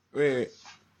Wait.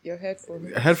 Your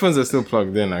headphones. Headphones are still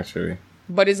plugged in, actually.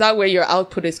 But is that where your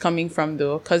output is coming from,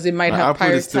 though? Because it might have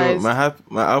prioritized.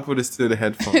 My output is still the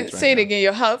headphones. Say it again.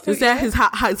 Your output. Is that his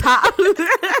hot?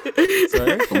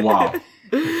 Sorry? Wow.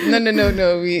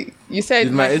 No. You said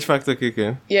Did my H factor kick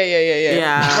in?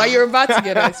 Yeah. While you're about to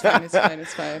get it, it's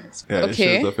fine. Yeah,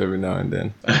 okay. It shows up every now and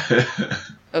then.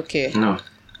 Okay. No.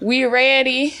 We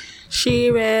ready?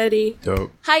 She ready.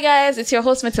 Dope. Hi guys, it's your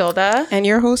host Matilda. And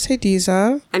your host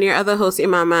Hadiza. And your other host,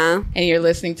 Imama. And you're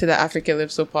listening to the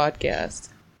Africalypso podcast.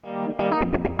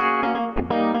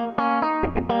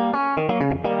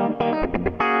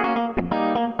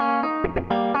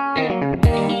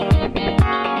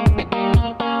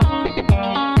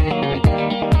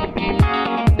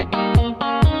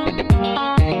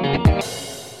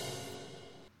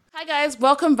 Hi guys,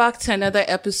 welcome back to another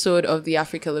episode of the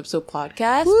Africalypso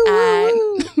podcast.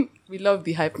 And we love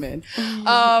the hype man.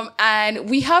 And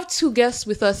we have two guests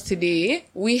with us today.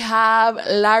 We have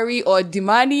Larry or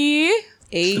Dimani.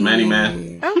 Hey. Dimani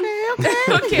man.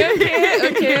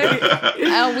 Okay.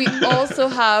 And we also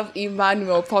have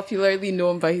Emmanuel, popularly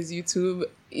known by his YouTube,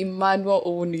 Emmanuel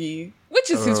Only, which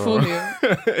is his full name.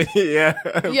 Yeah.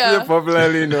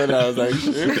 Popularly known as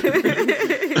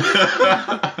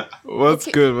What's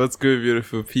good,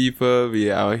 beautiful people?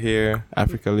 We out here.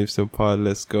 Africalypso pod,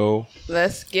 let's go.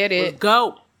 Let's get it. Let's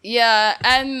go. Yeah,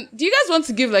 and do you guys want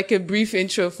to give like a brief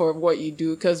intro for what you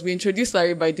do? Because we introduced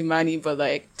Larry by Dimani, but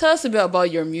like, tell us a bit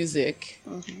about your music.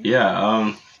 Mm-hmm.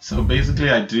 Yeah, so basically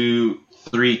I do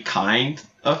three kinds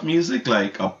of music,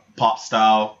 like a pop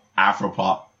style,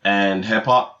 Afropop, and hip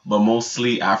hop, but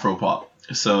mostly Afropop.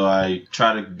 So I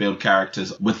try to build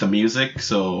characters with the music,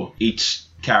 so each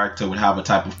character would have a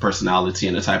type of personality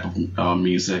and a type of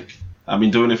music. I've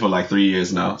been doing it for like 3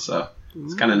 years now, so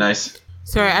it's kind of nice.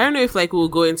 Sorry, I don't know if like we'll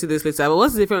go into this later, but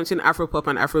what's the difference between Afropop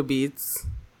and Afrobeats?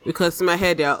 Because in my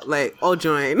head they're like all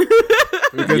join. We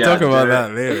can talk about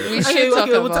that later. We'll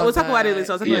talk about it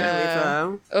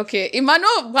later. Okay,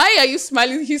 Emmanuel, why are you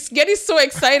smiling? He's getting so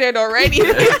excited already.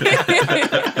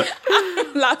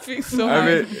 I'm laughing so hard. I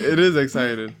mean, it is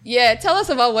exciting. Yeah, tell us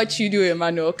about what you do,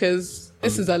 Emmanuel, because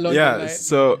this is a long night.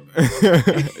 So,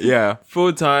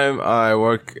 full time I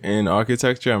work in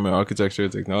architecture. I'm an architecture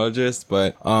technologist,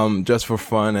 but just for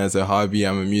fun, as a hobby,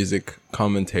 I'm a music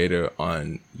commentator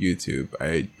on YouTube.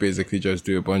 I basically just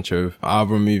do a bunch of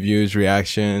album reviews,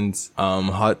 reactions,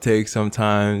 hot takes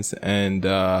sometimes, and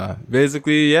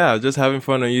basically, just having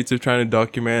fun on YouTube, trying to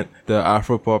document the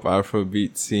Afropop,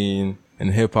 Afrobeat scene.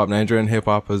 And hip-hop, Nigerian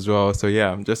hip-hop as well. So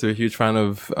yeah, I'm just a huge fan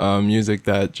of music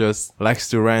that just likes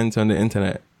to rant on the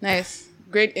internet. Nice.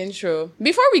 Great intro.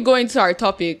 Before we go into our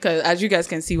topic, because as you guys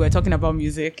can see, we're talking about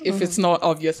music, if it's not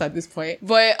obvious at this point.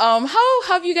 But how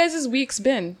have you guys' weeks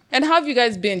been? And how have you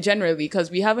guys been generally?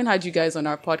 Because we haven't had you guys on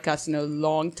our podcast in a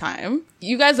long time.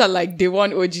 You guys are like day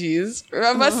one OGs.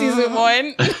 Remember season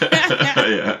 1?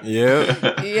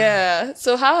 Yeah.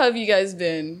 So how have you guys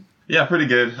been? Yeah, pretty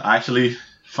good. I actually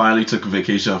finally took a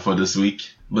vacation for this week,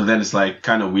 but then it's like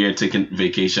kind of weird taking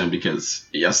vacation because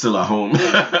you're still at home.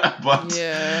 But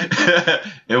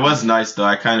it was nice though.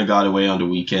 I kind of got away on the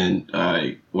weekend.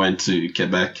 I went to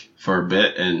Quebec for a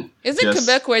bit, and is it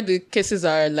Quebec where the cases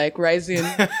are like rising?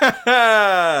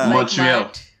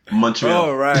 Montreal.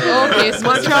 Oh, right. Okay, so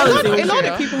Montreal is a lot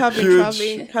of people have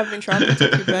been traveling to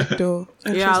Quebec though.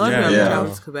 Yeah, a lot of people have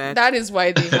traveled to Quebec. That is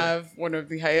why they have one of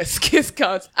the highest case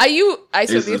counts. Are you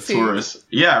isolated? It's a tourist.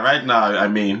 Yeah, right now, I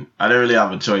mean, I don't really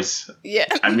have a choice. Yeah.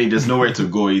 I mean, there's nowhere to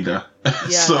go either. Yeah,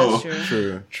 so, that's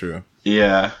True.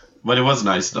 Yeah, but it was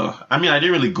nice though. I mean, I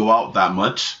didn't really go out that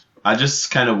much. I just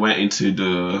kind of went into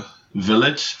the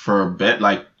village for a bit,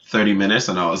 like 30 minutes,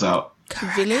 and I was out.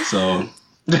 Village? So...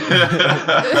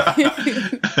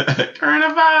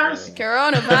 Coronavirus.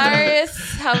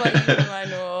 How about you,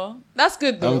 Emmanuel? That's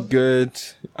good though. I'm good.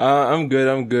 I'm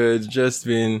good. It's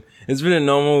been a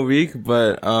normal week,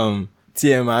 but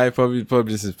TMI, probably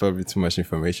this is probably too much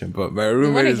information, but my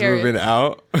roommate is moving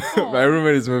out. My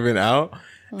roommate is moving out,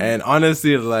 and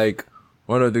honestly, like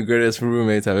one of the greatest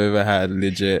roommates I've ever had,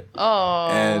 legit. Oh.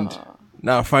 And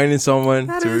now finding someone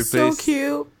that to is replace. So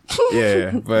cute.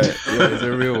 Yeah, but it's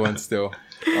a real one still.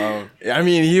 I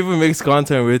mean, he even makes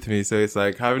content with me, so it's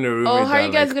like having a roommate. Oh, how are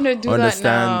you guys gonna do that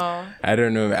now? I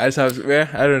don't know. I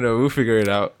don't know. We'll figure it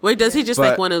out. Wait, does he just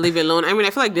like want to leave it alone? I mean,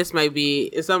 I feel like it's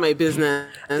not my business.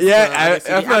 Yeah,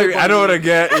 so I feel like I don't want to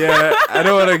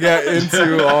get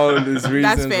into all of these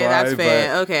reasons. That's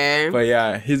fair. Okay. But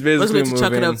yeah, he's basically moving. To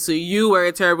chuck it up to you were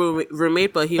a terrible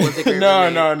roommate, but he was a great No.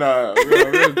 roommate.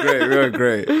 Real great. Real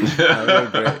great.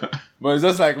 But it's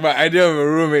just like my idea of a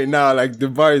roommate now. Like the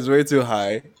bar is way too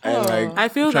high, and like I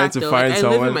feel trying that to though. find Like, I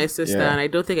someone. live with my sister, and I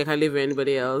don't think I can live with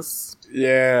anybody else.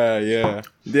 Yeah.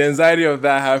 The anxiety of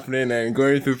that happening and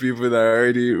going through people that are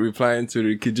already replying to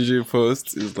the Kijiji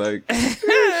post is like.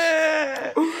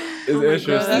 It's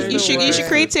interesting. You should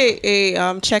create a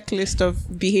checklist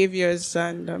of behaviors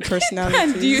and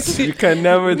personalities. You can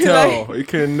never tell. You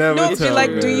can never No, tell.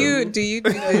 like, man. do you do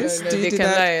this? No, Do you they do can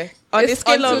that? lie. On the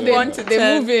scale of 1 to they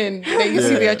 10. move in, then you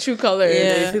see their true colors.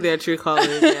 Yeah, I see their true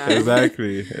colors. Yeah.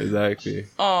 Exactly.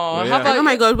 Oh, Yeah. how about Oh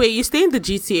my god! Wait, you stay in the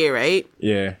GTA, right?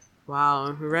 Yeah.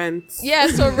 Wow, rent. Yeah,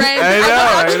 so rent. I know,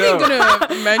 I'm actually I know. gonna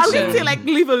I was gonna mention. say like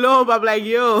leave alone, but I'm like,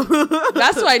 yo.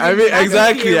 That's why I mean,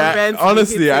 exactly. rent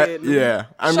Honestly, hitting. I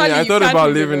mean, Surely I you thought can't about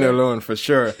live living alone. alone for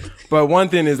sure. But one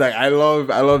thing is like, I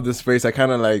love the space. I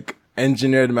kind of like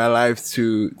engineered my life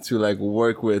to like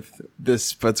work with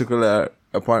this particular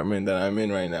apartment that I'm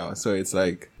in right now. So it's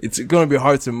like, it's going to be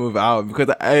hard to move out because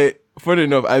funny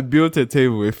enough, I built a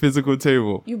physical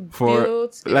table. You for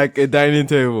built like a dining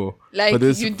table. Like, for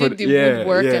this- you for- did the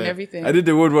woodwork and everything. I did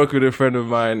the woodwork with a friend of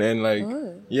mine and like,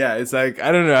 yeah, it's like,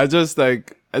 I don't know. I just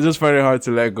find it hard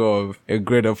to let go of a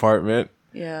great apartment.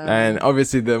 Yeah. And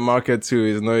obviously the market too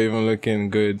is not even looking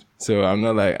good. So I'm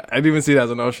not like, I don't even see it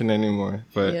as an option anymore.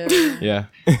 But yeah,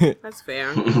 That's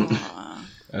fair.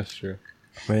 that's true.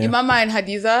 But yeah. Imama and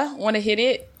Hadiza, want to hit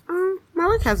it? My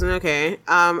work has been okay.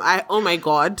 Oh my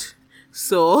god.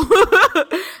 So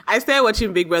I started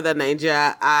watching Big Brother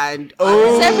Nigeria and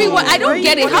Is everyone? I don't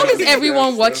get it. How is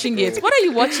everyone watching it? What are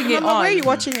you watching it Mama, on? where are you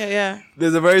watching it? Yeah.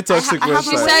 There's a very toxic I have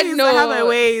my website. said ways. no. I have my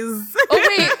ways.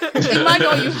 Oh wait,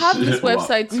 Emmanuel, you have this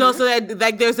website too. No, so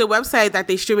like there's a website that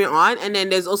they stream it on, and then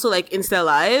there's also like Insta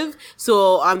Live.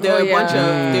 So there are a bunch of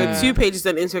there are 2 pages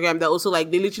on Instagram that also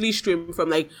like they literally stream from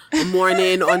like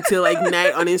morning until like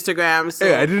night on Instagram. So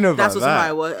Hey, I didn't know that's about also that. how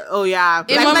I was. Oh yeah,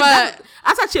 Hey, Mama,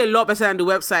 that's actually a lot better than the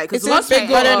website because Is it Big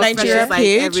Brother Nigeria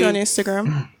page on every,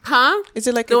 Instagram? huh? Is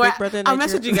it like a No, Big Brother I'll Nigeria?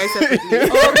 message you guys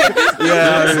separately.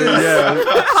 Yeah.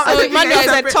 So you you Emmanuel guys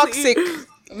said toxic.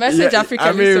 message African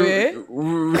I mean, way.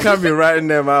 we can't be writing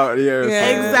them out here. Yeah.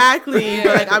 So. Exactly.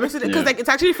 But like I'm because like it's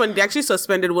actually funny. They actually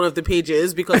suspended one of the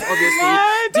pages because obviously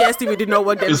DSTV did not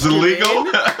want them. It's streaming.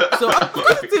 illegal. So of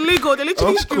course it's illegal. They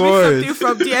literally Of streaming course. something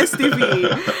from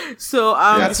DSTV. So they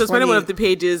That's suspended one funny. of the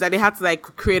pages and they had to like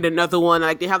create another one.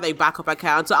 Like they have like backup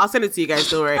account. So I'll send it to you guys.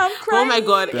 Don't worry. I'm Oh my crying.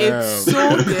 god, it's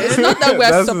so good. It's not that we're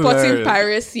That's supporting hilarious.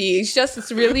 piracy. It's just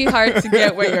it's really hard to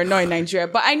get when you're not in Nigeria.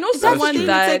 But I know someone It's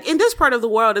that like in this part of the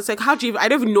world, it's like how do you? I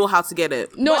don't even know how to get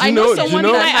it. no, I you know know- someone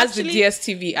you know- that has Actually- the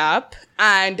DSTV app,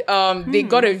 and they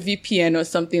got a VPN or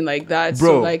something like that. So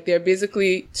Bro. like they're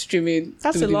basically streaming.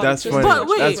 That's through a lot. That's Just- funny. But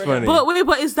wait, That's funny.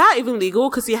 but is that even legal?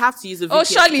 Because you have to use a VPN. Oh,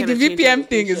 to surely kinda the change VPN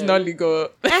thing is location. not legal.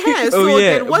 So Oh,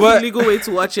 yeah, then what's but- the legal way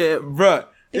to watch it? Bruh.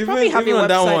 They probably have a even on website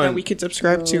that that, one. we could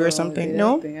subscribe to or something.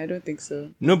 No? I don't think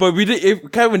so. No, but we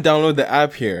can't even download the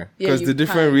app here Yeah, because you the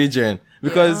different can't. region.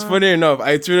 Because funny enough,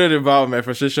 I tweeted about my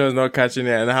frustrations not catching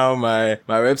it and how my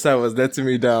website was letting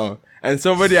me down. And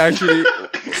somebody actually,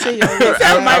 Say your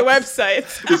Tell my website.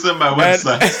 It's on my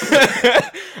website.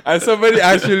 and somebody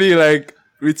actually like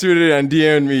retweeted and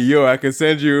DM'd me, yo, I can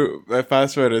send you my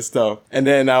password and stuff. And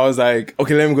then I was like,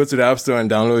 okay, let me go to the app store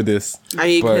and download this.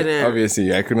 And you But couldn't.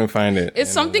 obviously, I couldn't find it. It's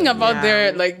And something about Yeah.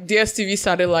 their like DSTV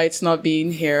satellites not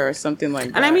being here or something like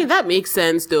that. And I mean that makes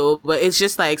sense though, but it's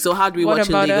just like, so how do we what watch it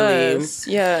about legally? us?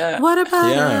 Yeah. What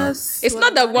about Yeah. us? It's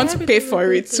not that we want to pay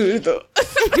for it too, though.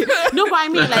 No, but I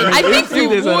mean, like, I think we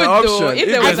there's would, an though. option, If if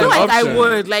there I was there's feel an an like I option.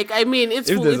 would. Like, I mean, it's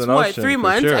If there's it's an what, option, 3 for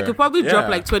months? I sure. could probably drop Yeah.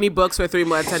 like $20 for 3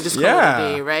 months and just call Yeah.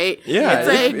 it a day, right? Yeah, It's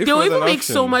like if they'll was even an make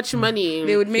so option. much money.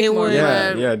 They would make more. would.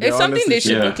 Yeah, yeah. It's something they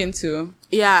should Yeah. look into.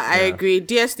 Yeah, I agree.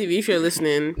 DSTV, if you're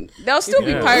listening, There'll still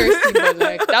be Yeah. piracy, but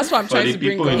like that's what I'm trying the to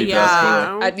bring people in up. the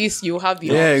Yeah. At least you have the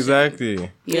Yeah, option.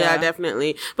 exactly. yeah,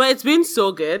 definitely. But it's been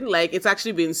so good. Like, it's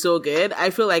actually been so good. I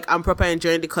feel like I'm proper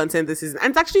enjoying the content this season, and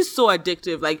it's actually so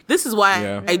addictive. Like, this is why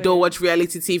Yeah. I don't watch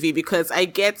reality TV because I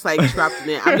get like trapped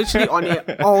in it. I'm literally on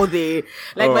it all day.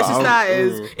 Like, Oh, my sister I'm-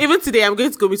 is. Even today, I'm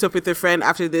going to go meet up with a friend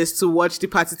after this to watch the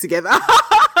party together.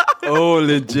 Oh,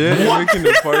 legit? You're making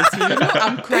the party?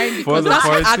 I'm crying For because the that's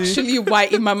party? actually why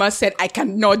Imama said I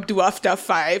cannot do after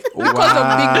 5 because of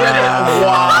Big Brother.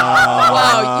 Wow.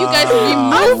 Wow, you guys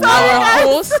removed our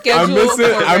host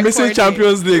schedule. I'm missing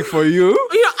Champions League for you.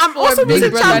 You know, I'm also Big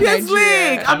missing Brother Champions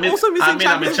Nigeria. League. I'm also missing Champions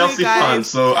I'm a Chelsea League, guys. fan,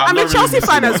 so I'm not a Chelsea really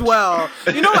fan missing as much. well.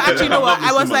 You know what? Actually, you know I'm what? not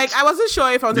I was missing like, much. I wasn't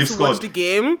sure if I wanted They to watch scored. the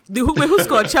game. Who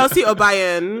scored? Chelsea or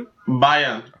Bayern?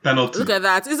 Bayern penalty. Look at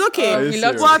that. It's okay. Are you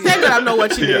love serious? Well, thank God I'm not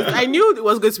watching it. Yeah. I knew it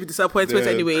was going to be disappointment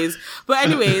Yeah. anyways. But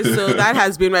anyways, so that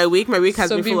has been my week. My week has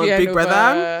been full of Big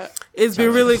Brother. It's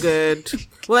been really good.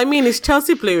 Well, I mean, it's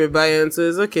Chelsea playing with Bayern, so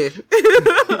it's okay.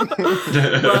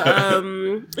 But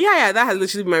yeah, that has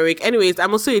literally been my week. Anyways,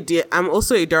 I'm also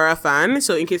a Dora fan.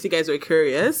 So in case you guys were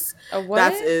curious, A what?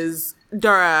 that is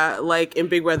Dora, like in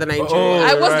Big Brother Nigeria.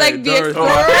 I was like the Explorer.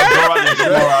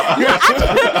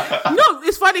 No,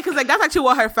 it's funny because like that's actually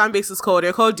what her fan base is called.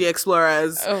 They're called the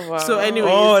Explorers. Oh, wow. So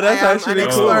anyways, Oh, that's I am actually an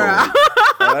cool. explorer.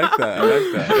 I like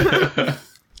that.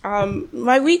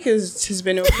 My week has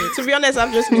been okay. To be honest,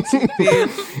 I've just been sleeping.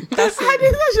 That's I it.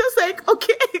 think it's just like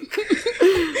okay.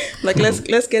 Like let's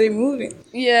get it moving.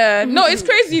 Yeah, no, it's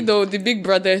crazy though, the Big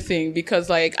Brother thing, because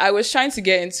like I was trying to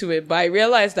get into it, but I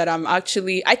realized that I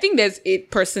think there's a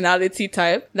personality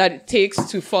type that it takes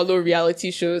to follow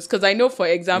reality shows. Because I know, for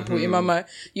example, Imama,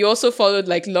 you also followed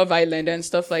like Love Island and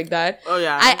stuff like that. Oh,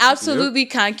 yeah. I absolutely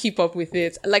can't keep up with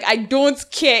it. Like I don't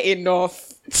care enough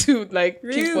to like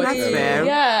keep Really? watching. That's fair.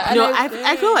 Yeah, and No,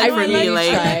 I feel like I for really me, like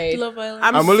tried. Love Island.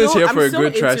 I'm always here for a so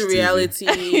good trash into TV. reality.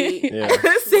 Yeah.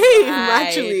 Same, Right.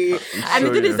 actually. And the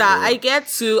sure thing you're is that for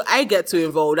I get to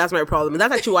involve. That's my problem.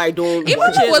 That's actually why I don't Even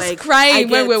watch I it. was Like, I crying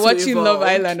when get we were to watching involve. Love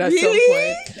Island at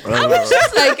Really? some point. I was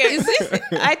just like, is this?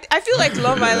 I feel like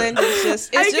Love Island is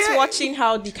just I it's just get- watching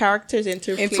how the characters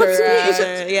interplay.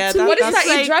 Interact. Yeah, to me, What is it's that?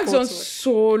 like It drags on culture.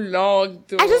 so long,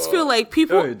 though. I just feel like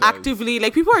people Oh, it does. actively,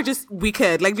 like people are just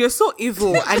wicked. Like they're so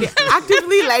evil and they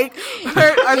actively like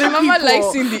hurt other Your mama people.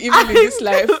 likes seeing the evil in this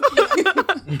life.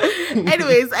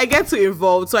 Anyways, I get too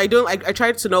involved, so I don't. I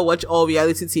try to not watch all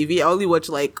reality TV. I only watch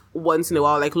like once in a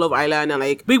while, like Love Island and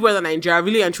like Big Brother Nigeria,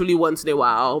 really and truly once in a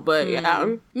while. But yeah,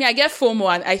 Me, I get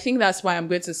FOMO, and I think that's why I'm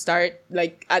going to start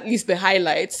like at least the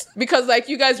highlights, because like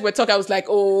you guys were talking, I was like,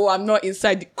 oh, I'm not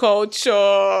inside the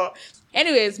culture.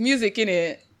 Anyways, music in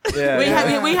it.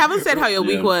 Yeah. we haven't said how your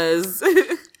week Yeah. was.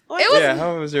 It was. Yeah,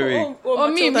 how was your week?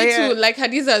 Oh, me Matilda, yeah. too. Like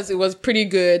Hadiza's, it was pretty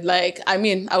good. Like, I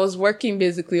mean, I was working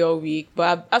basically all week,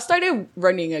 but I've started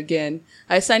running again.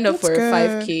 I signed up for a good.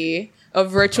 5K, a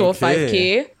virtual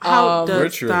Okay. 5K. How does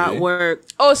Virtually. that work?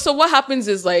 Oh, so what happens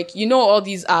is like, you know, all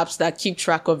these apps that keep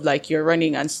track of like your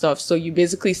running and stuff. So you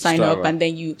basically sign up Strava. and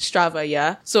then you Strava,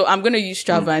 yeah. So I'm gonna use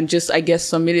Strava and just, I guess,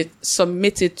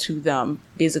 submit it to them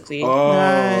basically. Oh,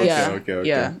 okay, yeah, okay.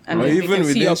 yeah, and Well, then they even can see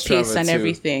within your pace Strava and too.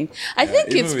 everything. I think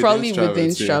even it's within probably Strava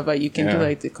within too. Strava you can do Yeah.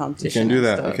 like the You competition. can do and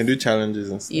that. stuff. You can do challenges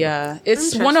and stuff. Yeah,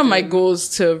 it's one of my goals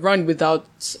to run without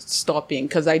stopping,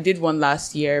 because I did one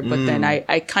last year, but then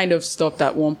I kind of stopped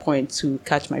at one point to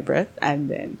catch my breath and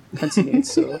then continued.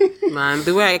 So Man,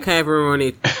 the way I can't even run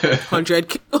it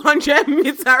 100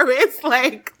 meter race,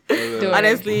 like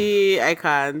honestly, I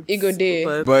can't. Ego day.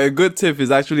 But a good tip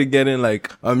is actually getting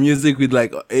like a music with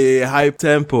like a high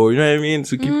tempo. You know what I mean?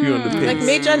 To keep you on the pace. Like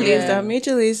Major Lazer.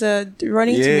 Major Lazer.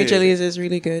 Running to Yeah. Major Lazer is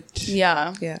really good.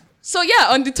 yeah. Yeah. So yeah,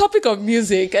 on the topic of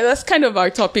music, and that's kind of our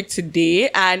topic today.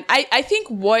 And I think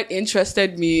what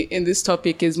interested me in this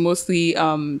topic is mostly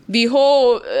the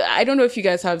whole, I don't know if you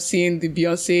guys have seen the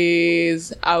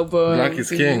Beyonce's album. Black is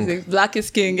the King. music. Black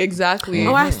is King, exactly.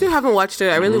 Oh, I still haven't watched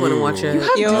it. I really want to watch it. You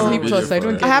have Yo. Disney Plus, I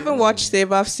don't get I it. haven't watched it,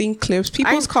 but I've seen clips.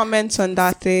 People's comments on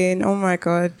that thing, oh my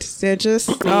god, they're just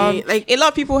like a lot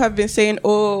of people have been saying,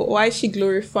 "Oh, why is she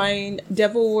glorifying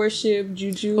devil worship,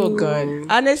 juju?" Oh, God.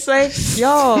 And it's like,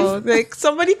 yo, like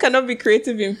somebody cannot be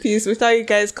creative in peace without you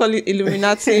guys call it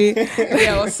Illuminati.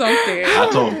 Yeah, or something.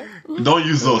 At all. Don't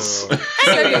use us.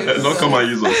 Don't come and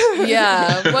use us.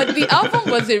 Yeah, but the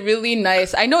album was really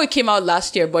nice. I know it came out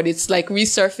last year, but it's like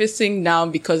resurfacing now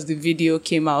because the video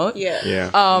came out. Yeah. Yeah.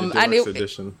 And and it-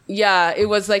 edition. Yeah, it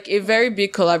was like a very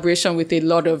big collaboration with a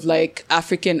lot of like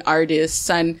African artists.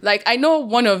 And like, I know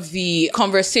one of the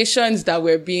conversations that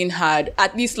were being had,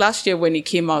 at least last year when it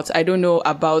came out, I don't know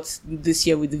about this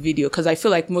year with the video, because I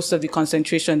feel like most of the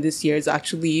concentration this year is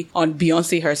actually on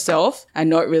Beyonce herself and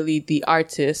not really the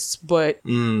artists. But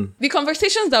the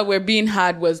conversations that were being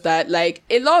had was that like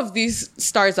a lot of these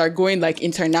stars are going like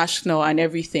international and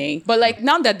everything. But like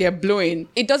now that they're blowing,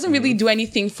 it doesn't really do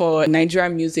anything for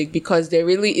Nigerian music, because there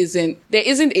isn't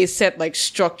a set like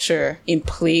structure in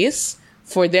place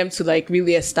for them to like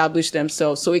really establish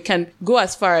themselves. So it can go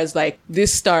as far as like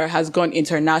this star has gone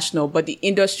international, but the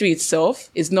industry itself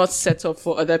is not set up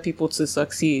for other people to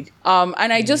succeed.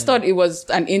 And I just thought it was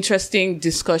an interesting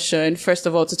discussion, first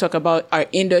of all, to talk about our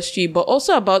industry, but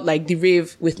also about like the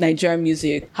rave with Nigerian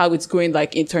music, how it's going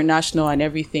like international and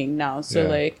everything now. So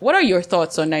like, what are your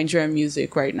thoughts on Nigerian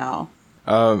music right now?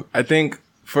 I think,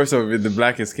 first of all, with the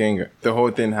Black is King, the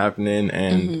whole thing happening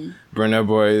and Burna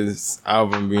Boy's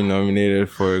album being nominated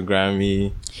for a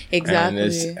Grammy.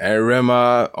 Exactly. And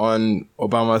Rema on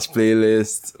Obama's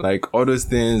playlist, like all those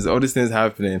things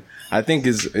happening. I think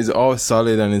it's all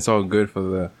solid and it's all good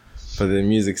for the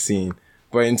music scene.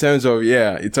 But in terms of,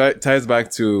 it ties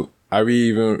back to, are we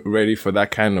even ready for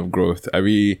that kind of growth? Are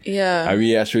we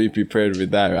actually prepared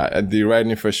with that? The right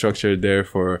infrastructure there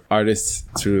for artists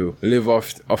to live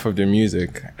off of their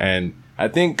music? And I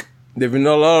think there've been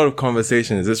a lot of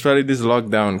conversations, especially this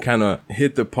lockdown kind of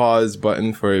hit the pause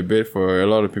button for a bit for a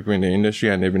lot of people in the industry,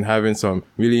 and they've been having some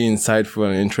really insightful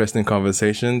and interesting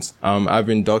conversations. I've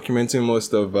been documenting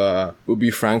most of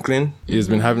Ubi Franklin. He's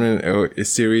been having a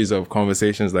series of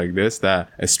conversations like this that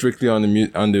are strictly on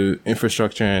the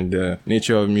infrastructure and the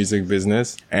nature of music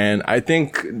business. And I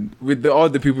think with all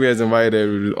the people he has invited,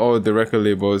 with all the record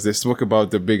labels, they spoke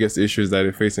about the biggest issues that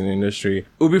they face in the industry.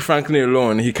 Ubi Franklin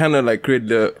alone, he kind of like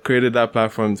created that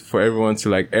platform for everyone to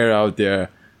like air out their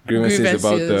grievances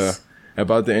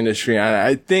about the industry. And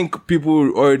I think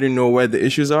people already know where the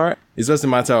issues are. It's just a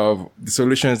matter of the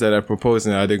solutions that are proposed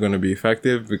and are they going to be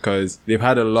effective, because they've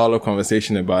had a lot of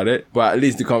conversation about it. But at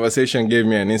least the conversation gave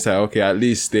me an insight. Okay, at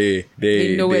least they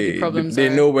know where the problems they are.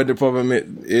 know where the problem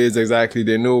is exactly.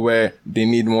 They know where they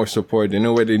need more support. They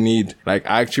know where they need like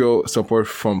actual support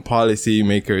from policy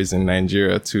makers in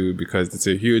Nigeria too, because it's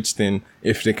a huge thing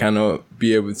if they cannot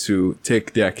be able to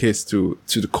take their case to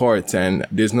the court and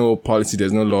there's no policy,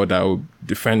 there's no law that will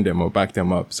defend them or back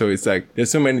them up. So it's like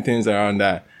there's so many things around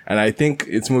that. And I think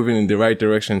it's moving in the right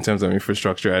direction in terms of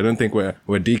infrastructure. I don't think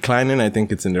we're declining. I think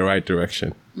it's in the right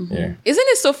direction. Yeah. Isn't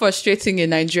it so frustrating in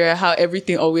Nigeria how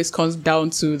everything always comes down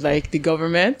to like the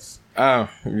government?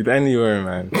 With anywhere,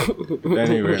 man. With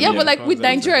anywhere. Yeah, but like with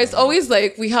Nigeria, it's always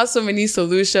like we have so many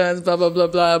solutions, blah, blah, blah,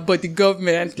 blah. But the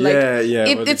government, like,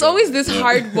 it's always this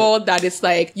hard ball that it's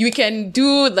like you can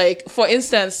do, like, for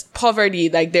instance, poverty.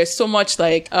 Like, there's so much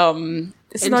like,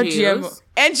 it's not GMO.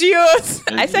 NGOs.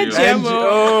 I said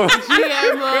GMO.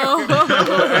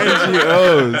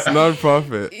 NGOs,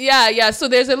 non-profit. Yeah. So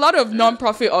there's a lot of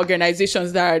non-profit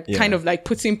organizations that are kind of like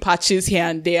putting patches here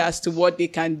and there as to what they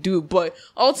can do. But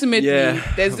ultimately,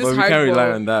 there's this hard you can't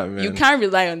rely on that, man. You can't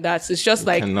rely on that. So it's just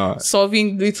like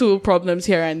solving little problems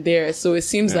here and there. So it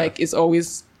seems like it's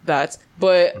always that.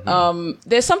 But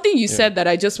there's something you said that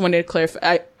I just wanted to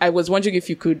clarify. I was wondering if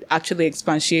you could actually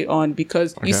expatiate on,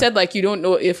 because you said like you don't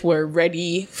know if we're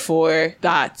ready for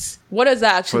that. What does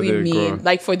that actually mean? Growth.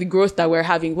 Like for the growth that we're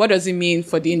having, what does it mean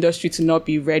for the industry to not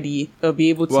be ready or be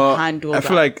able to handle that?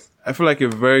 I feel like a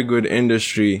very good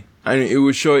industry, I mean, it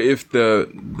would show if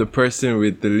the person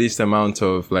with the least amount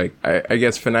of like, I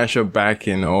guess financial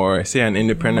backing, or say an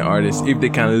independent artist, if they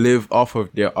can live off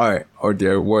of their art or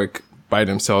their work by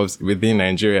themselves within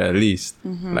Nigeria at least.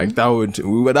 Like that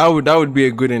would be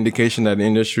a good indication that the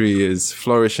industry is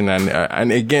flourishing.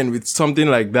 And again, with something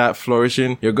like that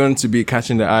flourishing, you're going to be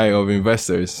catching the eye of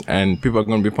investors and people are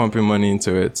going to be pumping money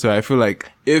into it. So I feel like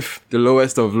if the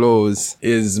lowest of lows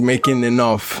is making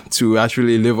enough to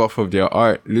actually live off of their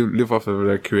art, live off of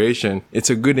their creation, it's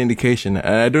a good indication.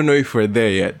 And I don't know if we're there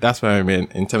yet. That's what I mean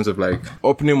in terms of like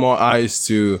opening more eyes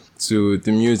to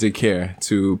the music here,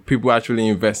 to people actually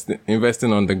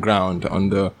investing on the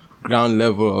ground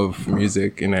level of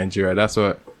music in Nigeria. That's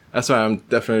what I'm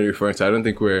definitely referring to. I don't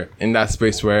think we're in that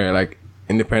space where like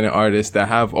independent artists that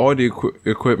have all the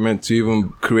equipment to even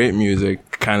create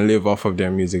music can live off of their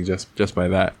music just by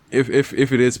that. If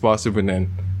it is possible,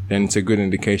 then it's a good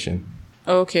indication.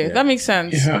 Okay, that makes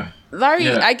sense. Yeah. Larry,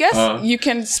 I guess you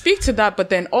can speak to that, but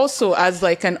then also as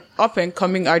like an up and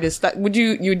coming artist, that would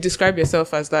you describe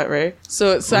yourself as that, right?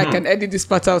 So I can edit this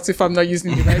part out if I'm not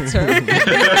using the right term.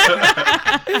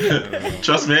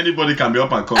 Trust me, anybody can be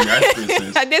up and coming. Ice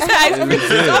princess. And they say ice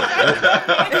princess.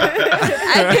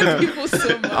 I hate people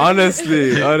so much.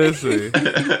 Honestly.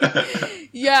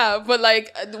 Yeah, but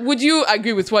like, would you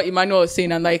agree with what Emmanuel was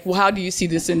saying? And like, well, how do you see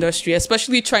this industry,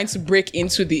 especially trying to break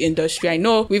into the industry? I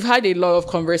know we've had a lot of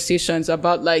conversations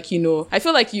about like, you know, I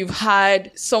feel like you've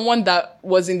had someone that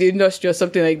was in the industry or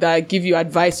something like that give you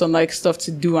advice on like stuff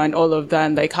to do and all of that,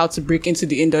 and like how to break into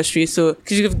the industry. So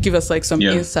could you give us like some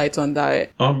insight on that?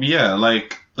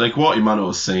 Like what Emmanuel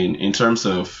was saying in terms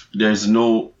of there's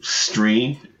no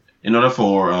stream in order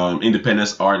for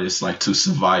independent artists like to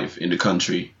survive in the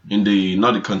country, the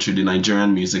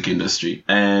Nigerian music industry.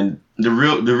 And the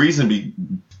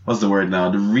reason what's the word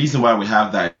now? The reason why we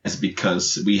have that is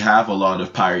because we have a lot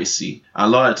of piracy. A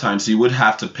lot of times you would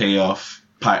have to pay off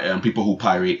people who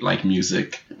pirate like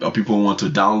music, or people who want to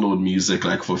download music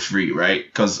like for free, right?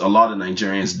 Because a lot of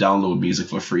Nigerians download music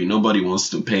for free. Nobody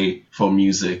wants to pay for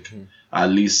music.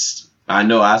 At least I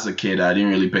know as a kid, I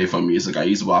didn't really pay for music. I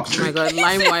used Walk Trick. Oh my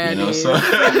God, LimeWire. You know,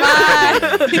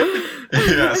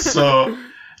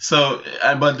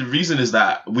 but the reason is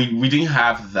that we didn't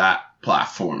have that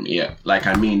platform yet. Like,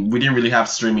 I mean, we didn't really have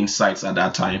streaming sites at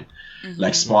that time,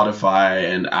 like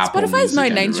Spotify and Apple. Spotify is not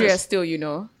in Nigeria still, you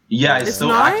know. Yeah, it's still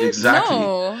not? Exactly.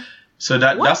 No. So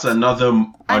that's another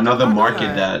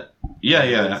market that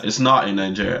it's not in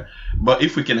Nigeria. But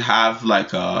if we can have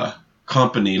like a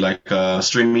company, like a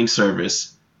streaming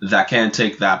service that can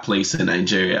take that place in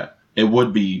Nigeria, it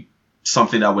would be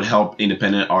something that would help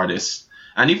independent artists.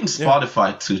 And even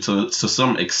Spotify to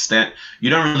some extent.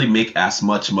 You don't really make as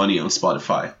much money on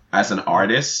Spotify as an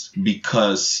artist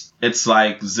because it's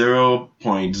like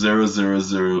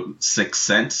 0.0006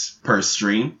 cents per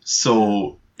stream.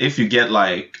 So if you get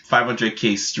like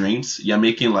 500k streams, you're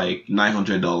making like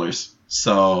 $900.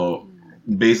 So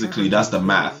basically that's the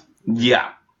math.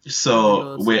 Yeah.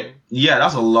 So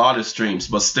that's a lot of streams,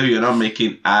 but still you're not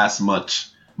making as much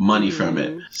money from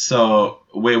it. So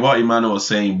what Emmanuel was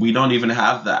saying, we don't even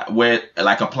have that, where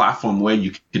like a platform where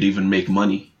you could even make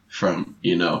money from,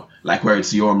 you know, like where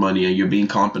it's your money and you're being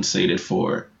compensated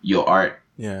for your art.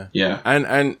 Yeah.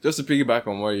 And just to piggyback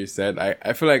on what you said,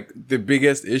 I feel like the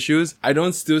biggest issues, I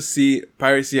don't still see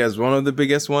piracy as one of the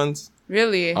biggest ones.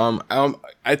 Really?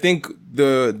 I think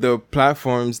the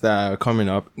platforms that are coming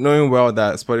up, knowing well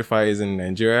that Spotify is in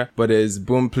Nigeria, but there's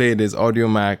Boomplay, there's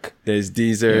AudioMac, there's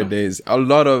Deezer, there's a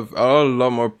lot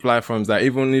more platforms that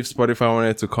even if Spotify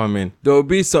wanted to come in, there will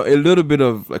be a little bit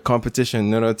of like, competition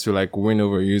in order to like win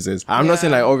over users. I'm not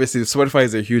saying like obviously Spotify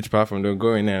is a huge platform, they'll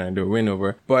go in there and they'll win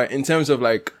over, but in terms of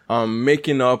like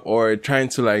making up or trying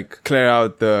to like clear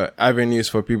out the avenues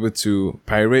for people to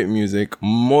pirate music,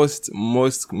 most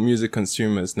music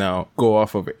consumers now go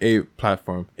off of a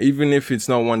platform, even if it's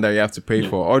not one that you have to pay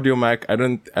for. AudioMac, I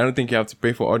don't think you have to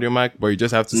pay for AudioMac, but you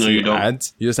just have to see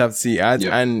ads. You just have to see ads,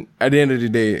 and at the end of the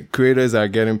day, creators are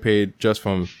getting paid just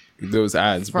from those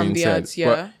ads from being the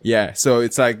said. ads, So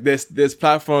it's like there's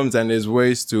platforms and there's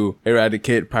ways to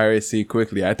eradicate piracy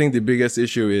quickly. I think the biggest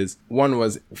issue is one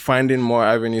was finding more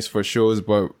avenues for shows,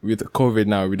 but with COVID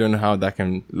now, we don't know how that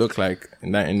can look like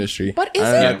in that industry. But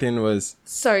another thing was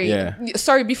sorry,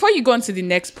 before you go on to the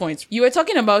next point, you were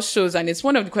talking about shows, and it's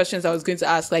one of the questions I was going to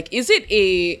ask. Like, is it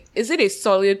a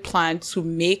solid plan to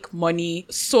make money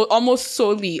almost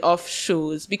solely off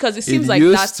shows? Because it seems like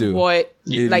that's what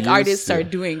like artists are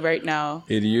doing right now.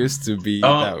 It used to be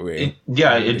that way.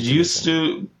 It used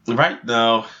to. Right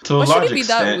now, to a large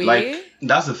extent, like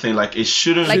that's the thing. Like it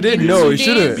shouldn't. Like, it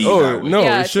shouldn't.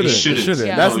 It shouldn't.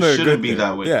 That's not a good be thing.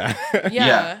 That way.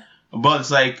 Yeah. But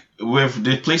it's like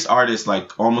they place artists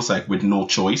like almost like with no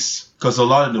choice, because a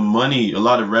lot of the money, a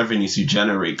lot of revenues you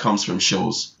generate comes from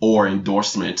shows or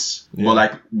endorsements. Well,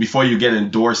 like before you get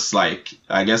endorsed, like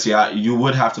I guess you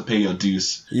would have to pay your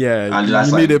dues. And that's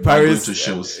you like need a pirate to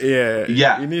shows. You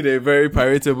need a very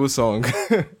piratable song.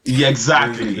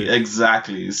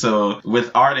 Exactly. So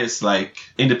with artists, like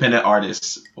independent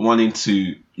artists wanting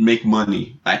to make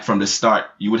money, like from the start,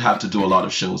 you would have to do a lot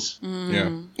of shows.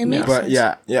 It makes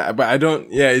sense. But I don't.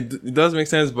 It does make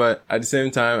sense. But at the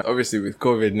same time, obviously with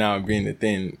COVID now being the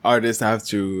thing, artists have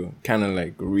to kind of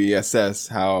like reassess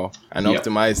how and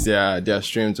optimize their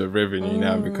streams of revenue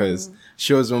now, because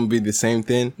shows won't be the same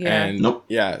thing.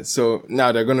 So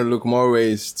now they're gonna look more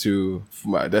ways to.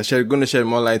 They're gonna shed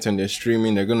more light on their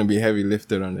streaming. They're gonna be heavy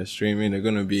lifted on their streaming. They're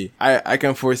gonna be. I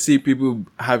can foresee people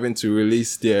having to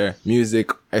release their music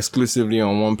exclusively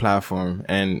on one platform,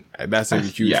 and that's a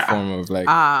huge form of like.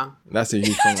 That's a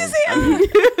huge form of.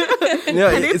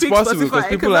 It's possible because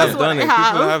people have done it.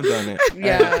 People have done it.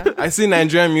 I see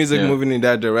Nigerian music moving in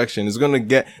that direction.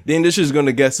 The industry is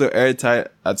gonna get so airtight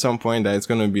at some point that it's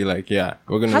gonna be like,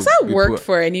 we're gonna. Has that worked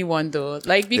for anyone though?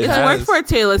 Like, because it worked for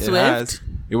Taylor Swift.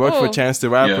 It worked for Chance the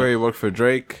Rapper. It worked for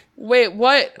Drake. Wait,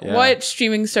 what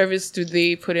streaming service do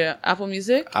they put in? Apple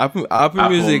Music? Apple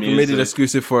Music made it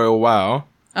exclusive for a while.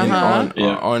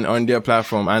 On their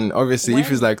platform, and obviously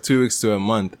if it's like 2 weeks to a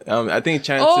month, I think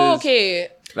Chances. Okay.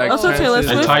 Like also Taylor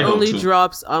Swift only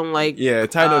drops on like Tidal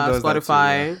does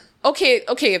Spotify.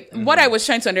 Okay. What I was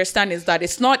trying to understand is that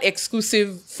it's not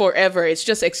exclusive forever. It's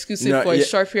just exclusive for a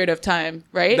short period of time,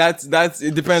 right? That's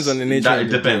it depends on the nature. It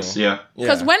depends, yeah.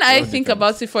 Because when I think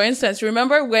about it, for instance,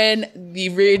 remember when the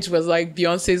rage was like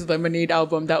Beyonce's Lemonade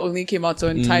album that only came out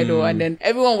on Tidal, and then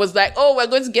everyone was like, "Oh, we're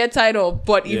going to get Tidal,"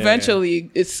 but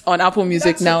eventually it's on Apple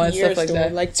Music now and stuff like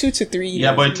that. Like 2 to 3 years.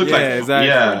 Yeah, but it took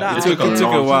it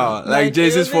took a while. Like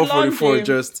Jay-Z's 444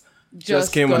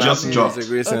 just came on just Apple dropped.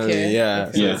 Music recently. Okay.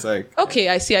 Yeah. So it's like okay,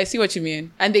 I see what you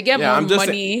mean, and they get more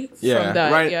money from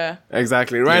that. Right, yeah,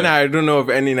 exactly. Right now, I don't know of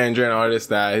any Nigerian artist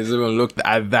that has even looked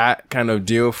at that kind of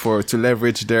deal to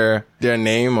leverage their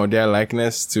name or their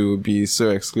likeness to be so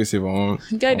exclusive on.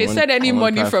 Guy, they said any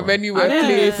money from anywhere.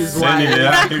 Money is money. Money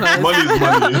is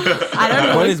money. I don't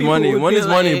know. Money is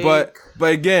money, but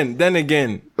then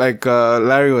again, like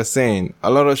Larry was saying,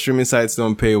 a lot of streaming sites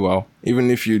don't pay well.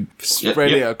 Even if you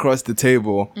spread it across the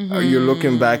table, you're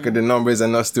looking back at the numbers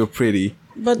and not still pretty.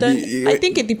 But then I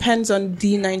think it depends on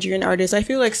the Nigerian artist. I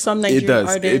feel like some Nigerian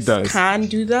artists can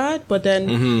do that, but then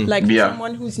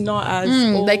someone who's not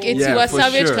as old, like Tiwa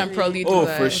Savage can probably do that. Oh,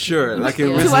 for sure. Like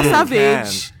Tiwa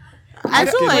Savage. I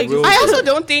feel like I also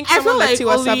don't think someone like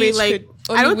Tiwa Savage could.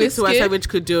 I don't think Tiwa Savage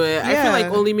could do it. I feel like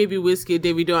only maybe Whiskey,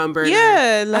 Davido, and Burna.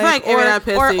 Yeah, like, I feel like that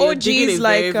person, or OGs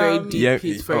like very deep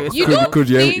piece for could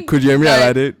Yemi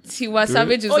Alade? Tiwa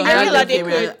Savage is on Yemi that Alade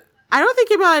level. could. I don't think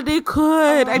Yemi Alade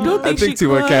could. I don't think she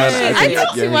Tiwa could. can. I think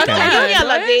Tiwa can.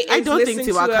 I don't think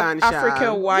Tiwa can.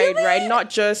 Africa wide, right? Not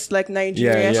just like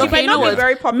Nigeria. She might not be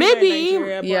very popular in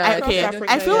Nigeria. But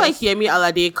I feel like Yemi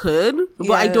Alade could,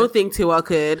 but I don't think Tiwa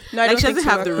could. No, like she doesn't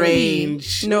have the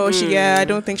range. No, I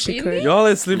don't think she could. Y'all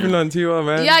are sleeping on Tiwa,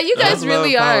 man. Yeah, you guys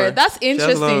really are. That's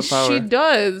interesting. She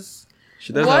does.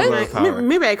 She does have a lot of power.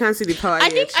 Maybe I can't see the power. I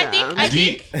think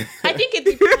it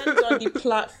depends on the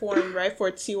platform, right? For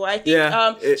Tiwa, I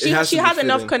think she has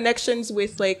enough connections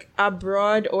with like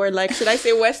abroad or like should I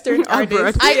say Western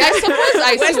artists? I suppose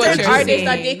I see what Western you're artists saying.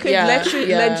 that they could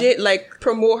legit like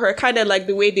promote her, kind of like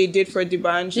the way they did for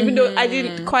D'banj. Even though I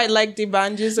didn't quite like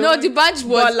D'banj's. No, D'banj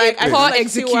was like poor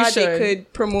execution. Tiwa, they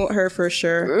could promote her for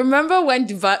sure. Remember when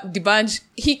D'banj?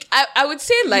 I would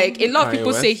say like a lot of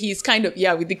people say he's kind of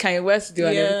with the Kanye West deal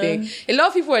and everything. A lot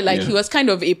of people are like he was kind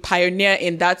of a pioneer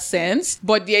in that sense,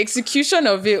 but the execution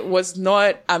of it was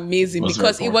not amazing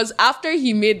because it was after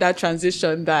he made that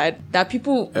transition that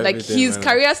people like his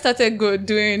career started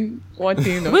doing one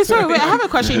thing. Wait, I have a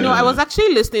question. No, I was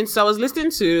actually listening. So I was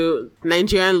listening to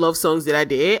Nigerian love songs the other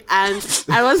day, and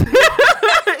I was.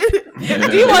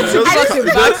 Do you want to talk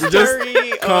about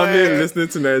just calmly listening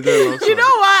to Nigerian love songs? You know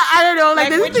what? I don't know. Like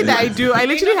there's something that I do. I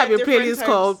literally have a playlist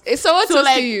called. It's someone to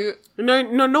see you. No.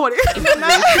 What?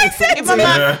 Imama,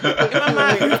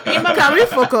 can we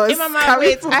focus? Imama,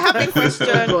 wait. I have a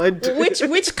question.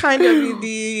 Which kind of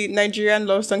the Nigerian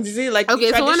love songs? Is it like the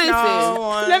traditional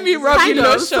one? Let me rub you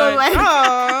lotion. So like,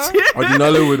 or the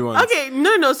Nollywood ones? Okay,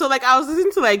 no. So like I was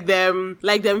listening to like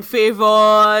them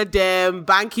Favor, them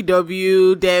Banky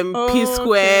W, them P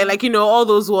Square, like all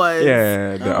those ones.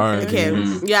 Yeah, the R&B. Okay,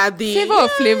 yeah, the Favor or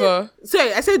Flavor?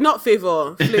 Sorry, I said not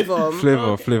Favor. Flavor.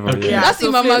 Flavor. Okay. Yeah. That's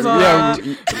so Imama's Yeah.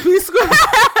 P Square.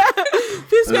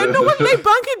 P Square. No one like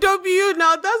Banky W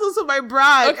now. That's also my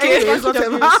brand. Okay, Anyways,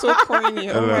 it's so corny.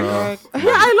 Oh my god.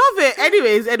 Yeah, I love it.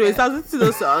 Anyways, I was listening to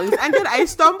those songs, and then I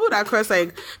stumbled across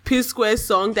like P Square's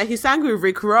song that he sang with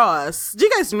Rick Ross. Do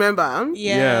you guys remember?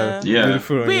 Yeah.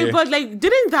 Beautiful. Wait, but like,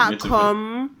 didn't that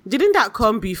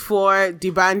come before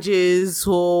D'banj's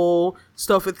whole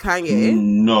stuff with Kanye?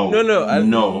 No.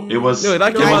 It was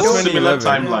that came out similar 2011.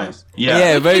 timeline.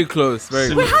 Yeah, very close. Very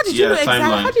Wait, close. how did you know exactly?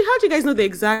 timeline. How do you guys know the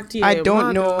exact year? I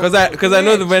don't know. Because I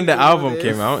know that when the album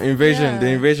came out, the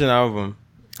Invasion album.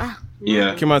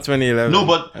 Yeah. Came out 2011.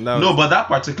 But that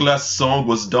particular song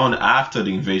was done after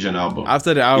the Invasion album.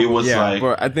 After the album, it was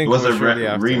but I think it was a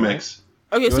after. remix.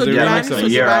 Okay, so a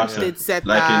year after did set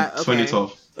like that. in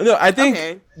 2012. No, I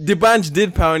think D'banj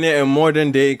did pioneer a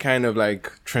modern day kind of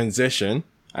like transition.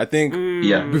 I think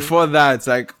before that, it's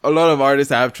like a lot of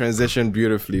artists have transitioned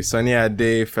beautifully. Sunny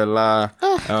Ade, Fela,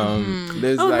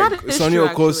 there's like Sonny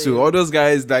Okosu, all those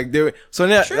guys like they were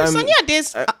Sonny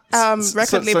Ade's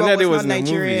record label was not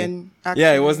Nigerian.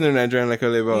 Yeah, it wasn't a Nigerian record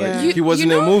label. Yeah. He was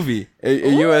in a movie, a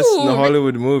US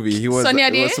Hollywood movie. He was. Sonny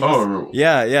Ade?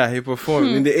 Yeah, he performed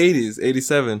in the 80s,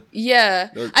 87. Yeah,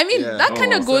 I mean that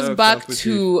kind of goes back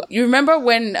to you remember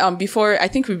when before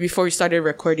we started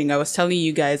recording, I was telling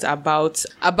you guys about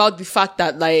the fact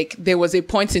that like there was a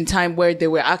point in time where there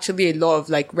were actually a lot of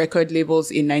like record labels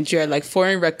in Nigeria, like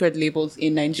foreign record labels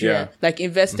in Nigeria, like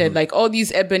invested, like all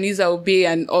these Ebenezer Obey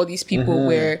and all these people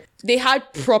were they had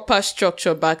proper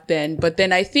structure back then. But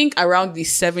then I think around the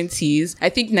 70s, I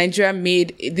think Nigeria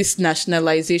made this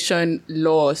nationalization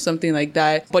law or something like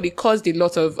that. But it caused a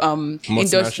lot of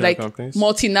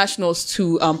multinationals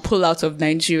to pull out of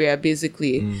Nigeria,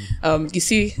 basically. You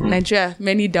see, Nigeria,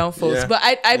 many downfalls. Yeah. But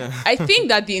I think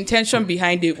that the intention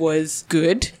behind it was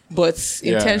good. But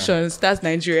intentions, that's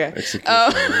Nigeria. So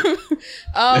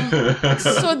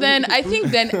then I think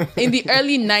then in the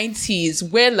early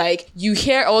 90s, where like you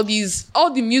hear all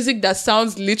the music that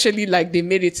sounds literally like they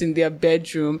made it in their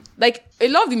bedroom. Like a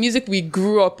lot of the music we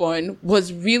grew up on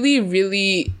was really,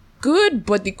 really good,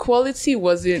 but the quality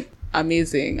wasn't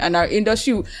amazing. And our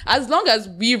industry, as long as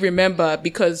we remember,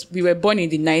 because we were born in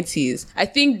the 90s, I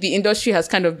think the industry has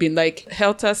kind of been like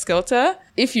helter-skelter,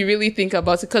 if you really think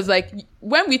about it. Because like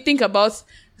when we think about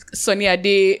Sunny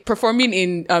Ade performing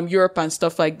in Europe and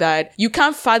stuff like that, you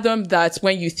can't fathom that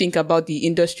when you think about the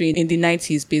industry in the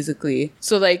 90s, basically.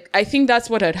 So like, I think that's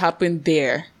what had happened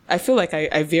there. I feel like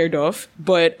I veered off,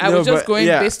 but I was just going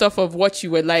based off of what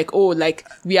you were like,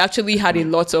 we actually had a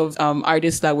lot of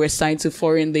artists that were signed to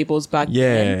foreign labels back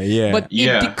then. Yeah. But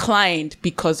it declined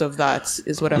because of that,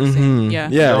 is what I'm saying. Yeah.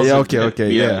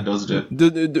 Yeah, those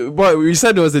did. But you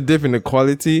said there was a dip in the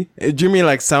quality. Do you mean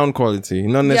like sound quality?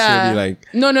 Not necessarily like...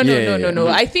 No.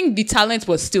 I think the talent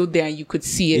was still there and you could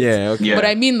see it. Yeah, okay. But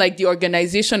I mean like the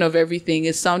organization of everything,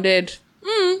 it sounded...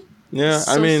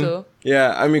 I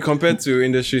mean, compared to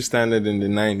industry standard in the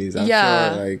 90s, I'm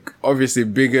sure, like, obviously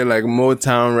bigger, like,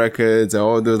 Motown records and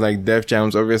all those, like, Def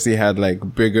Jams obviously had,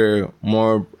 like, bigger,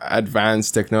 more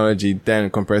advanced technology then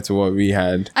compared to what we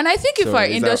had. And I think if our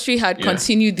industry had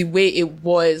continued the way it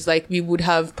was, like, we would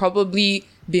have probably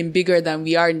been bigger than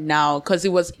we are now, because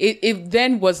it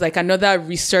then was like another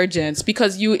resurgence,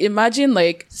 because you imagine,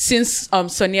 like, since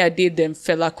Sunny Ade, them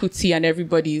Fela Kuti and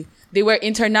everybody, they were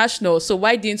international, so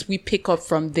why didn't we pick up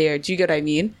from there? Do you get what I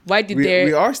mean? Why did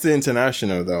we are still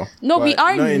international though. No, we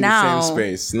are not now.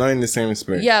 Not in the same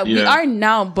space. Yeah, we are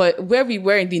now, but where we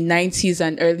were in the 90s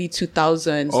and early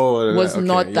 2000s was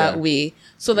not that way.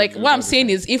 So like what I'm saying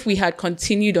is, if we had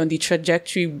continued on the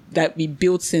trajectory that we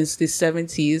built since the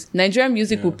 70s, Nigerian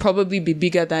music would probably be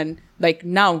bigger than like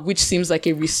now, which seems like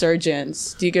a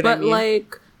resurgence. Do you get what I mean?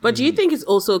 But do you think it's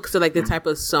also because of like the type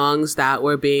of songs that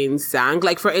were being sang?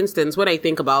 Like, for instance, when I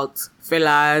think about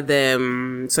Fela,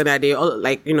 Sunny Ade,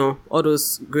 all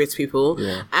those great people,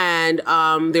 and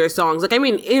their songs, like, I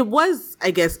mean, it was,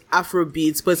 I guess,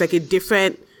 Afrobeats, but it's like a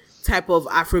different type of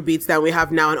Afrobeats that we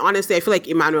have now. And honestly, I feel like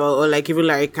Emmanuel or like even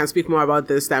like can speak more about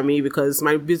this than me, because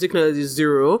my music knowledge is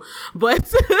zero.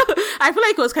 But I feel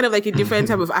like it was kind of like a different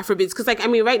type of Afrobeats, because like, I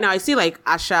mean, right now I see like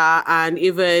Asha and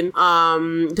even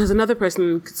there's another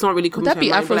person, it's not really coming to my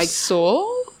mind. Would that be Afro like,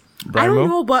 Soul? I don't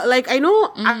know, but like I know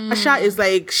Asha is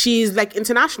like, she's like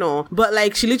international, but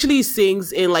like she literally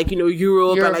sings in like,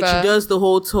 Europe, and like she does the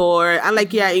whole tour and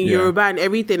like in Yoruba and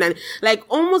everything, and like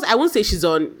almost I won't say she's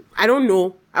on, I don't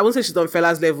know, I won't say she's on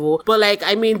Fela's level, but like,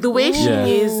 I mean, the way she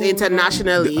is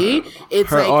internationally, it's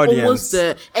her like audience. almost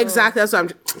exactly, that's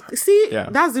what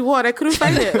that's the word, I couldn't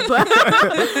find it, but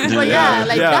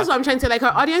that's what I'm trying to say, like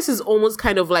her audience is almost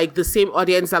kind of like the same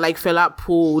audience that like Fela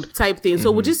pulled type thing.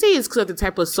 So would you say it's because of the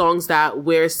type of songs that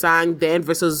were sang then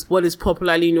versus what is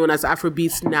popularly known as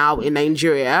Afrobeats now in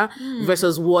Nigeria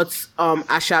versus what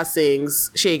Asha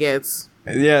sings, Shay gets?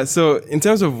 Yeah, so in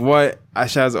terms of what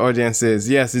Asha's audience is,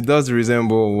 yes, it does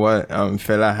resemble what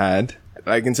Fela had.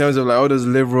 Like in terms of like all those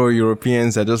liberal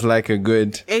Europeans that just like a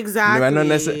good, exactly. Not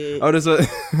necessarily. All those,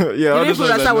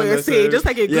 that's not what you're saying. Just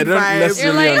like a good vibe.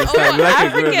 You're like,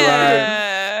 African.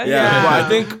 Yeah, but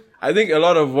I think a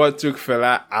lot of what took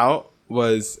Fela out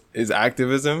was his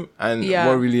activism, and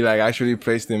what really like actually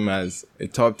placed him as a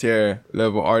top tier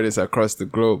level artist across the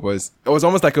globe was, it was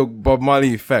almost like a Bob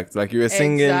Marley effect. Like you were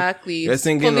singing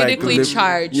politically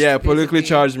charged. Yeah, politically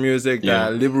charged music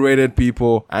that liberated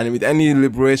people, and with any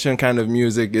liberation kind of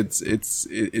music,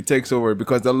 it takes over,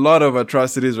 because a lot of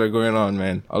atrocities were going on,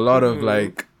 man. A lot of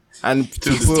like, and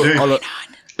people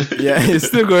it's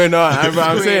still going on.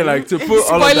 I'm saying like to put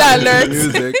all of that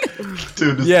into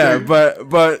music.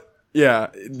 But yeah,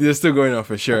 they're still going on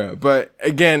for sure. But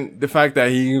again, the fact that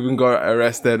he even got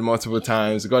arrested multiple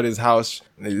times, got his house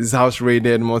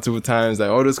raided multiple times, like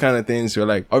all those kind of things were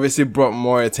like obviously brought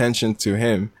more attention to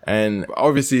him. And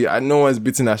obviously no one's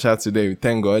beating Asha today,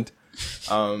 thank God.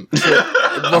 But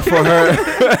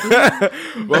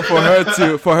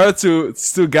for her to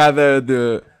still gather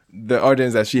the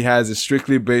audience that she has is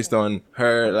strictly based on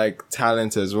her like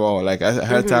talent as well, like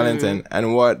her talent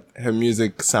and what her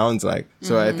music sounds like.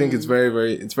 So I think it's very,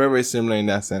 very similar in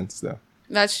that sense though.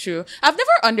 That's true. I've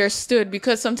never understood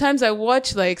because sometimes I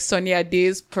watch like Sunny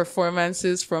Ade's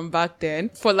performances from back then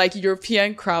for like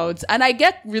European crowds, and I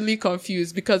get really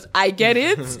confused because I get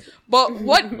it, but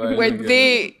what were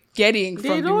they getting They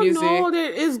from the don't music? know.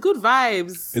 It's good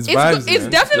vibes. It's vibes, It's man.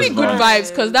 definitely It's good vibes. vibes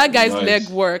because that guy's Vibes. leg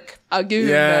work. I'll give him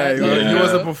Yeah, that. he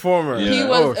was a performer. Yeah. He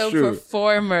was Oh, a shoot.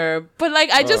 performer. But like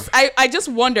I just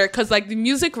wonder because like the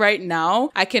music right now,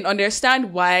 I can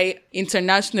understand why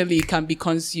internationally it can be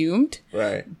consumed.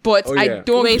 Right. But Oh, I yeah.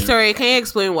 don't Wait, sorry. Can you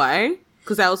explain why?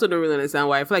 Because I also don't really understand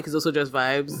why. I feel like it's also just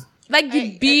vibes. like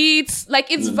the beats, like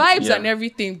it's vibes yeah. and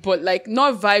everything, but like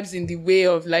not vibes in the way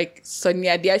of like Sunny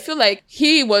Ade. I feel like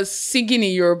he was singing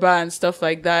in Yoruba and stuff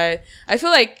like that. I feel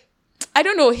like I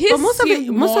don't know. His But most of the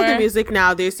more, music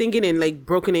now, they're singing in like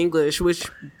broken English, which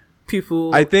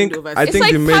people. I think- oversee. I it's think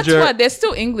like the major- patois. There's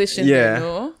still English in Yeah. there,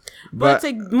 no? But it's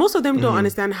like most of them don't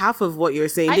understand half of what you're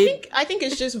saying. I think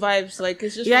it's just vibes. Like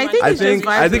it's just. Yeah, I think I it's just think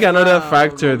vibes I think as another well.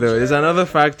 factor though is another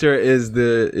factor is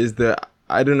the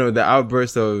I don't know, the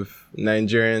outburst of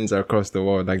Nigerians across the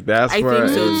world. Like that's I where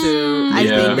think so is too. I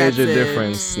Yeah. the think that's major it.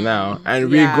 difference now. And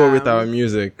we Yeah. go with our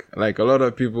music. Like a lot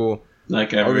of people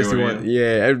Like obviously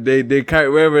everywhere. want, they carry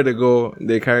wherever they go,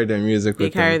 they carry their music They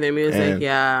with carry them. their music,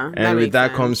 yeah. And with makes that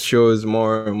sense. comes shows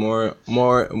more,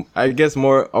 I guess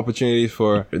more opportunities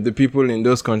for the people in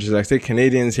those countries. Like say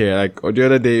Canadians here, like or the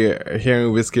other day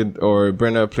hearing Wizkid or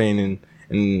Brenda playing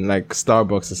in like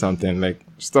Starbucks or something, like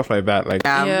stuff like that. Like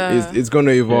Yeah. it's going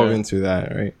to evolve Yeah. into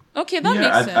that, right? Okay, that Yeah,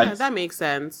 makes I- sense. That makes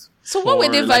sense. So what were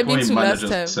they Or, like, vibing what to Emmanuel last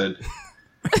just time? said.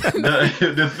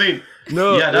 the thing.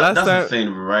 No, Yeah, last that's time the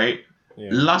thing, right?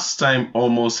 Last time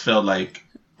almost felt like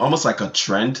a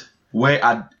trend where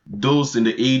at those in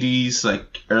the 80s,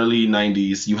 like early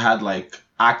 90s, you had like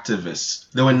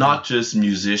activists. They were not just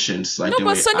musicians. Like No, they but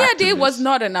were Sunny Ade was activists.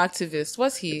 not an activist,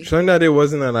 was he? Sunday Day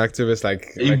wasn't an activist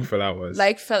like Fela was.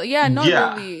 Like, not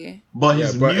Yeah. really. But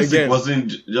his but music again-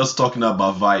 wasn't just talking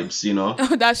about vibes, you know?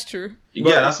 Oh, that's true.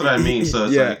 Yeah, that's what I mean. So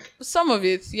it's Yeah. like, Some of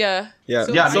it, yeah. yeah,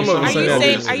 So- Yeah, I some mean, of Are Sunny you Ade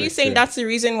saying? is Are you saying that's the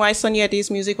reason why Sunny Ade's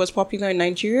music was popular in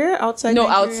Nigeria? Outside? No,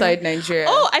 Nigeria? outside Nigeria.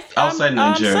 Oh, Outside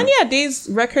Nigeria. Sunny Ade's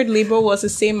record label was the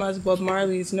same as Bob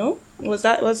Marley's. No,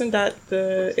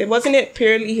 wasn't it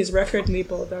purely his record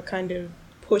label that kind of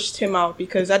pushed him out?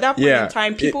 Because at that point Yeah, in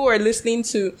time, people were listening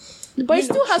to. But it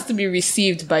still has to be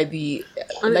received by the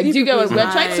And like. Do you get what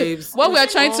we're trying to? vibes. What we're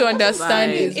trying to all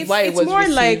understand vibes. is why it was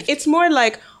received. It's more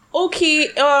like okay,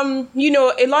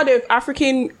 a lot of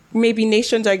African maybe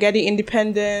nations are getting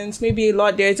independence.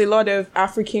 There's a lot of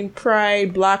African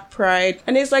pride, Black pride,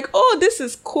 and it's like, oh, this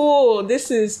is cool, this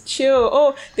is chill.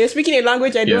 Oh, they're speaking a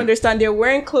language I don't Yeah. understand. They're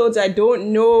wearing clothes I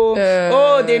don't know.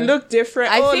 Oh, they look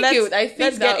different. I oh, think let's, it would- I think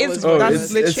let's that get was into what that's it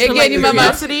is. literally Again, like you remember-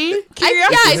 Curiosity?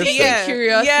 I think yeah.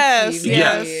 curiosity.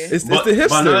 Yes, yes. it's But- the hipsters,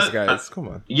 but another- guys. Come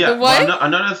on. yeah. The what? But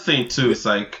another thing too is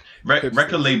like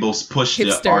record labels push their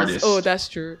Hipsters. artists. Oh, that's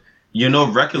true. You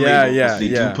know, record Yeah, labels, they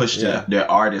yeah, do push yeah.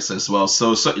 their artists as well.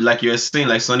 So like you're saying,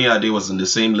 like Sunny Ade was in the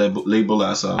same label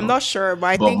as I'm not sure, but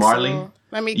I Bob think Marley. so.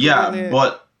 Let me Yeah, Google it.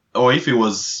 but or if it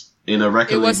was in a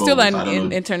record It label, was still I don't an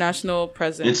know. international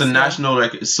presence. International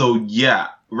record. So yeah,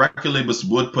 record labels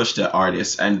would push their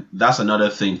artists, and that's another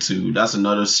thing too. That's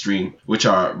another stream, which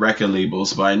are record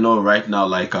labels. But I know right now,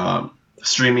 like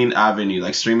streaming avenue,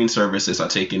 like streaming services are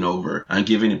taking over and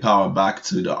giving the power back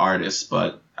to the artists.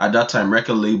 But at that time,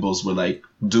 record labels were like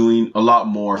doing a lot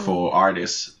more for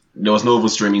artists. There was no over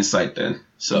streaming site then.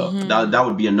 So that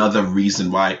would be another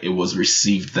reason why it was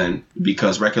received then,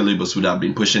 because record labels would have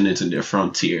been pushing it in their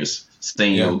frontiers,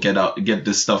 saying, Yeah. get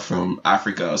this stuff from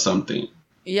Africa or something.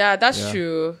 Yeah, that's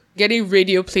true. Getting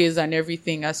radio plays and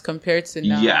everything as compared to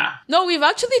now. Yeah. No, we've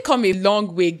actually come a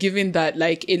long way given that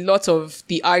like a lot of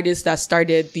the artists that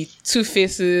started the Two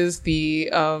Faces, the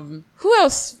who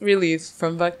else really is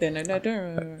from back then? I don't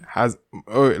remember.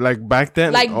 Like back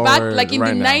then, Like or back like in right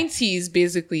the now? 90s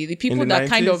basically. The people the that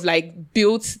kind 90s? of like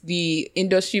built the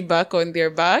industry back on their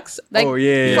backs. Like Oh,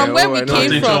 yeah, from yeah. where Oh, we I know. came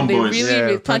Plantation from, they Boys. really Yeah,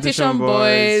 with Plantation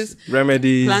Boys.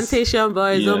 Remedies, Plantation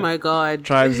Boys, Yeah. oh my god.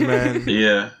 Tribesmen.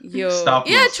 Yeah. Yo, Star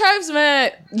yeah, Plus.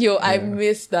 Tribesman. Yo, I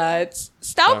miss that.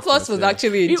 Star Plus Plus, was yeah.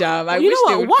 actually a jam. I You wish know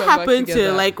they what? would What come back happened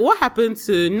together. what happened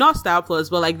to not Star Plus,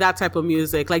 but like that type of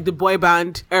music, like the boy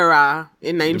band era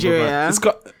in Nigeria? It's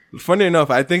funny enough,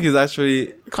 I think it's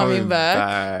actually Coming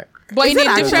back. But Is in it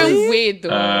a different actually? way,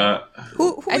 though.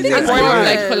 who I is think it? it's more boy of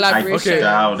like band? collaboration. Okay.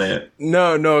 Doubt it.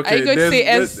 No, okay. Are you going to say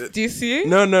there's- SDC?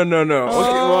 No. Okay,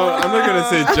 well, I'm not gonna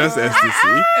say just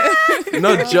SDC,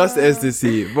 not just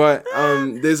SDC, but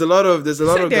there's a lot of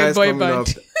they're guys boy coming up.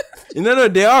 band. No,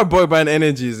 there are boy band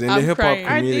energies in the I'm hip hop crying.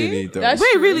 Are community, they? though. That's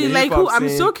Wait, really? The Like hip-hop who? I'm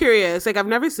scene. so curious. Like I've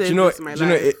never Do seen you know? this in my Do you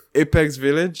know life. Apex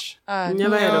Village?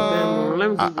 Never heard of them. Let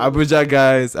me Google. Abuja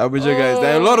guys.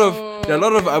 There are a lot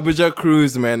of Abuja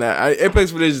crews, man.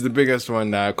 Apex Village is the biggest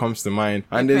one that comes to mind.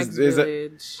 And Apex there's a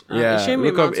Village. yeah, Shame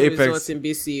look up Apex Apex. in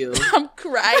BCU. I'm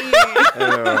crying.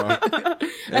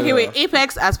 Okay, wait.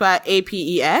 Apex as per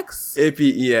APEX.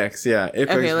 APEX, yeah.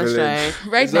 Apex Okay, let's Village.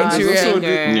 try. Right, There's also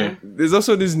Nigeria. Yeah. There's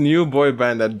also this new boy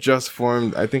band that just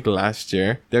formed, I think last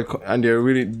year.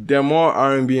 They're more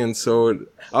R&B and soul.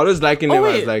 I always liken them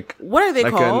as like what are they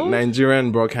like called? a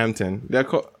Nigerian Brockhampton. They're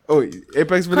called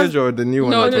Apex Village or the new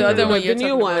one? No, I'm the talking other about? one. The you're new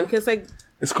talking one, about. because like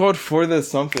It's called Further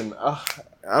something.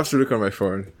 I have to look on my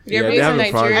phone. They're they based have in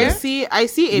a project. Nigeria? I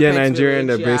see Apex Yeah, Nigerian.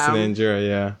 Village, They're based in yeah. Nigeria.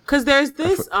 Yeah. Cause there's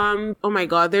this oh my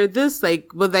god, they're this like,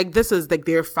 but like this is like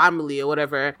their family or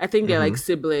whatever. I think they're like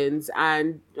siblings,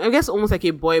 and I guess almost like a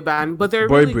boy band, but they're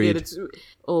Boy really Breed. good.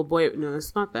 No,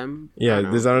 it's not them. Yeah, I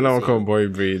don't there's know. another one called Boy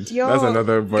Breed. Yo, That's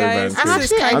another boy guys, band. this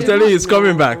too. is kind I'm of- telling you, it's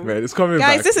coming back, man. It's coming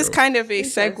back. Guys, this is bro. kind of a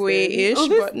segue-ish, Oh,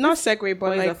 this- but not segue,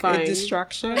 but boys are like fine. a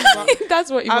distraction. But That's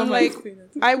what I'm Imam like, likes.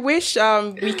 I wish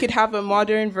we could have a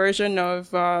modern version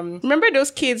of remember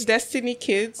those kids, Destiny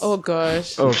Kids? Oh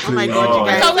gosh. Oh, Oh my please. god, you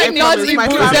guys! Can we I not promise my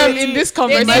reboot them family- in this They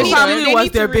conversation? My family they was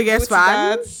need their to biggest reboot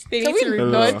fan. that. They Can need to we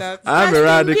reboot not? that. I'm a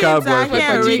radical Kids are boyfriend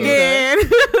here for Jesus. again.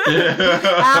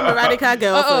 I'm a radical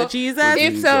girl Uh-oh. for Jesus.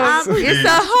 It's a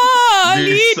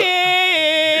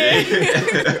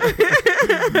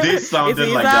holiday. This sounded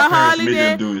It's like a their parents made holiday,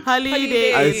 them do it.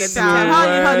 holiday. I It's a swear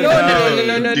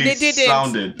holiday. No. They They didn't.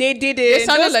 sounded- They didn't. They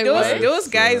sounded like what? those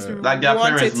guys Like their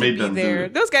wanted parents to made be them do there.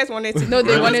 it. Those guys wanted to. No,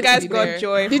 they those wanted guys to be got there.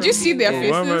 joy. Did you from see their being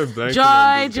Why am I faces? blanking Joy,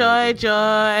 on this? joy,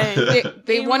 joy.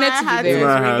 They wanted to be In there.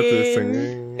 my heart is Ringing.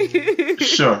 singing.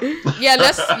 Sure.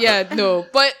 No.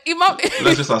 But Imam,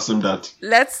 Let's just assume that.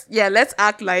 let's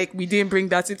act like we didn't bring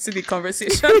that into the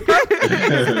conversation.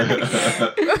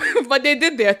 But they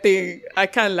did their thing. I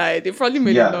can't lie. They probably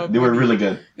made it Yeah, up. they were really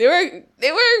good.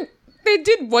 They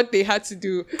did what they had to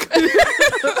do.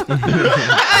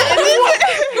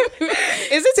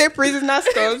 Is it a prisoner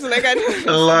stuff? Like I don't.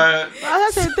 Like, As I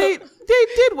said, they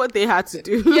did what they had to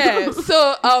do. Yeah.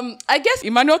 So I guess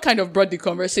Emmanuel kind of brought the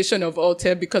conversation of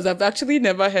Alter because I've actually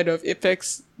never heard of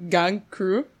Apex Gang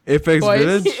Crew. Apex Boys.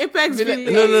 Village? Apex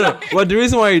Village. No. But the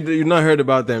reason why you've not heard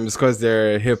about them is because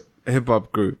they're a hip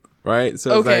hop group, right?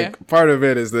 So it's Okay. like part of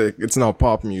it is like it's not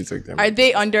pop music. Are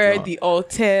they under the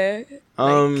Alter?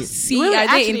 Scene? Wait, Are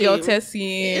they in the actually- Alter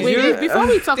scene? Wait, before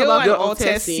we talk Still about an the Alter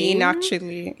Alter scene, scene,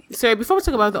 actually. sorry, before we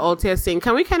talk about the Alter scene,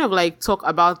 can we kind of like talk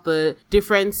about the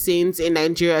different scenes in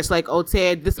Nigeria? It's like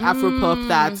Alter, this Afro pop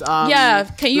that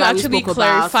Can you Larry actually spoke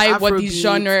about, clarify what these Afrobeat.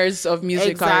 genres of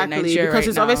music are in Nigeria because right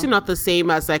it's now? obviously not the same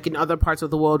as like in other parts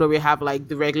of the world where we have like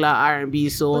the regular R&B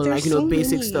soul, But like there's so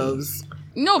basic many. stuffs.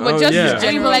 No, but Oh, just yeah. the I mean,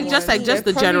 general like just ones.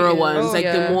 the There general probably ones, is. like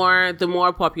Yeah. the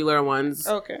more popular ones.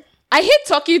 Okay. I hate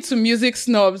talking to music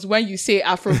snobs when you say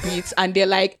Afrobeats and they're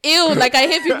like, ew, like I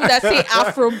hate people that say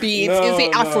Afrobeats. Is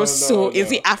it Afro soul? Is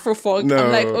it Afro funk? No.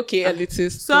 I'm like, okay,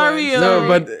 elitist. Sorry, go on. No,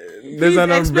 but there's Please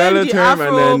an explain umbrella the term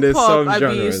and then there's Afro-pop, I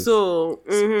mean, subgenres. so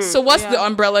So what's the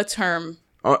umbrella term?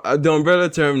 The umbrella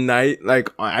term,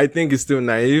 I think it's still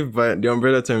naive, but the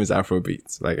umbrella term is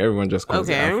Afrobeats. Like everyone just calls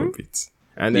Okay. it Afrobeats.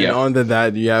 And then Yeah. under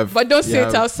that, you have. But don't you say it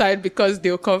have- outside because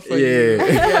they'll come for you.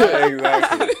 Yeah,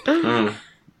 exactly.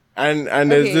 And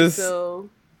there's okay, this. so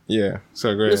Yeah,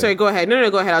 so no, great. sorry, go ahead.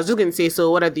 No, go ahead. I was just gonna say. So,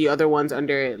 what are the other ones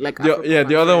under like?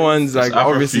 The other ones like It's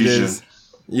obviously Afrofusion. there's.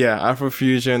 Yeah,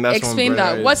 Afrofusion. That's Explain one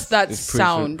that. Brenna What's is- that is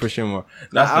sound? Pushing more.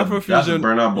 That's Afrofusion. that's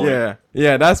Burna Boy.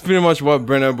 Yeah, that's pretty much what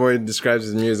Burna Boy describes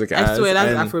his music as. I swear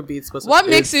that's and Afrobeats. But What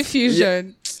makes it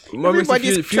fusion? what makes it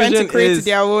Everybody's fu- trying to fusion create is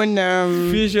their own.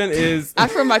 fusion is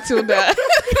Afro Matilda.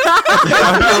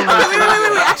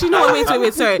 wait. Actually, no,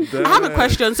 wait. Sorry, I have a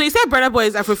question. So you said Burna Boy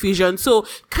is Afrofusion. So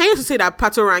can you also say that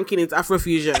Pato Ranking is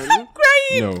Afrofusion?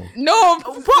 no. No.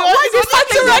 Why is this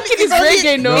Pato Ranking is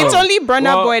reggae, no. It's only Burna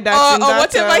Well, Boy that's in or that.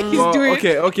 whatever he's Well, doing.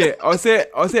 okay. I'll say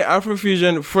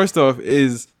Afrofusion. First off,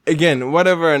 is again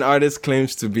whatever an artist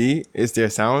claims to be is their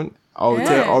sound. I'll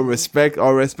respect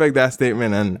that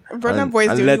statement and Burna Boy is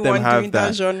and the let only them one have doing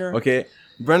that genre. Okay,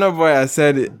 Burna Boy, I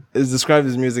said, is described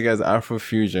his music as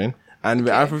Afrofusion, and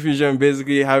with Afrofusion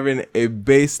basically having a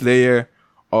base layer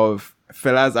of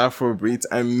Fela's Afro beats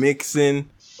and mixing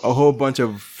a whole bunch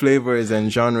of flavors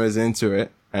and genres into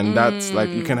it. And that's like,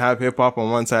 you can have hip hop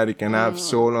on one side, you can have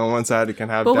soul on one side, you can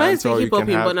have But why is the dancehall, you hip hop can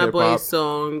in have Burna hip hop. Boy's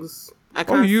songs? I Oh,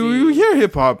 can't you see. hear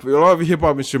hip hop. A lot of hip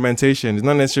hop instrumentation. It's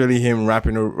not necessarily him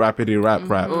rapping or rapidy rap.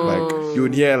 Like you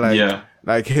would hear like Yeah.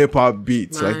 like hip hop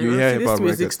beats. Like you hear hip hop this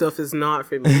music records. stuff is not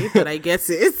for me, but I guess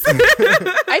it.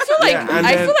 I feel like Yeah, and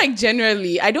I then- feel like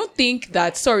generally, I don't think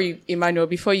that. Sorry, Emmanuel,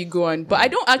 before you go on, but I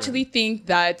don't actually think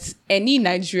that any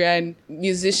Nigerian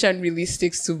musician really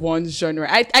sticks to one genre.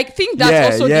 I think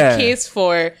that's also the case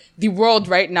for the world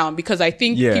right now, because I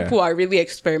think people are really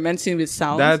experimenting with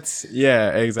sound. That's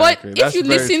exactly. But That's if you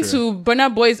very listen true. to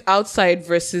Burna Boy's Outside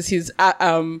versus his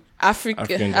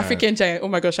African African Giant. Oh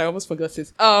my gosh, I almost forgot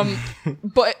it.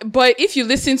 But if you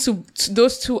listen to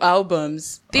those two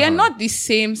albums, they are not the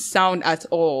same sound at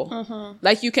all.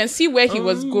 Like you can see where he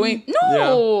was going.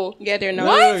 No, Yeah, they're not.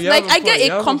 what? No, you Like have a I get point, you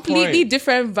a have a completely point.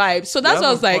 different vibe. So that's You what I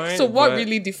have was a like. point, So what but-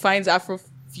 really defines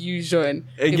Afrofusion?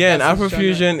 if Again, that's his genre?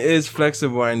 Afrofusion is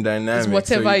flexible and dynamic.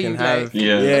 whatever so you can like. have,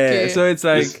 Yeah. Okay. So it's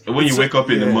like It's when you wake up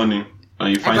in the morning and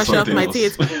you I find brush off something my else,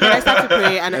 teeth. Then I start to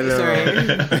pray, and I'm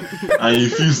sorry. and you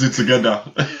fuse it together.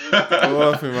 Go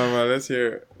off, Mama. Let's hear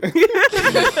it. And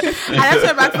that's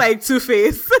why back like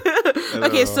Two-Face.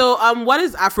 Okay, so what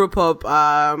is Afropop,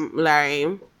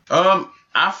 Larry?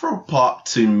 Afropop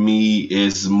to me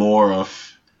is more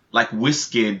of like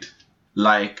Wizkid,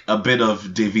 like a bit of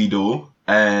Davido,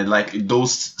 and like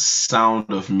those sound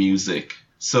of music.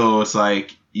 So it's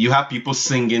like you have people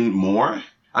singing more.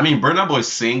 I mean, Burna Boy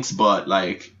sings, but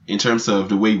like in terms of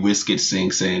the way Wizkid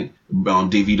sings and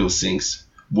Davido sings,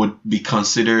 would be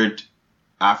considered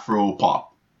Afro pop.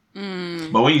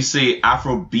 But when you say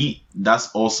Afro beat, that's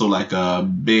also like a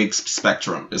big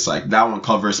spectrum. It's like that one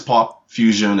covers pop,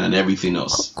 fusion, and everything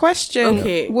else. Question.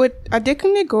 Okay. Would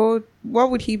Adekunle Gold, what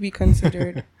would he be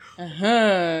considered?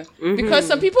 Because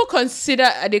some people consider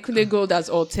Adekunle Gold as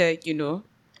alter, you know.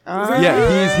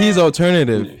 Yeah, he's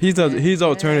alternative. He's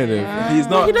alternative. He's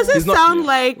not. He doesn't he's not, sound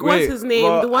like what's Wait, his name?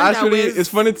 well, the one actually, that was. it's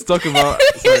funny to talk about.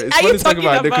 Sorry, it's Are you funny to talk talking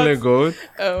about about- Adekunle Gold.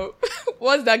 Oh,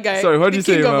 what's that guy? Sorry, what did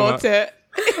The you say, king of Mama? alter.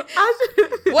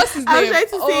 What's his name? I was trying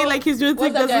to say like his music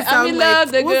What's that doesn't guy? sound I'm in like.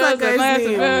 love, the What's that girls, guy's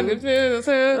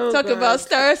name? Oh, talk God. about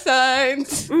star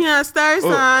signs. Yeah, star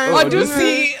sign. oh,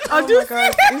 Odusi.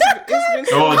 Odusi.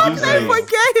 It's been Oh, I Disney.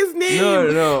 forget his name.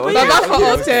 No. But Baba yeah, for he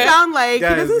doesn't alter. sound like Guys,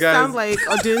 he doesn't guys. sound like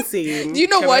Odusi. Do you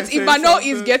know Can I what? say Emmanuel is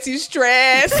something? getting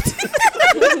stressed.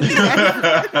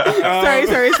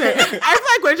 Sorry. I feel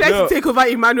like we're trying No. to take over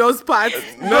Emmanuel's part.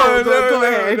 Go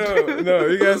ahead. No.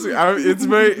 You guys,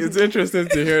 it's interesting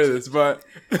to hear this, but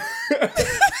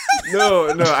no,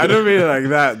 I don't mean it like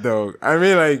that though. I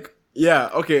mean like, yeah,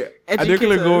 okay. Educate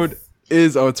Adekunle us. Gold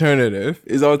is alternative.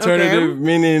 Is alternative Okay.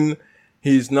 meaning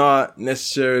he's not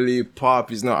necessarily pop.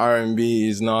 He's not R&B.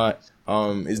 He's not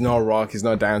rock. He's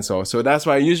not dancehall. So that's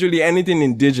why usually anything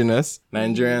indigenous,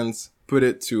 Nigerians put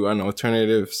it to an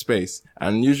alternative space.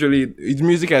 And usually his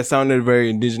music has sounded very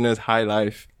indigenous, high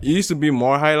life. It used to be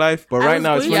more high life, but right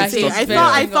now it's going when to say, stuff-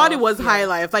 I thought it was high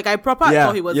life. Like I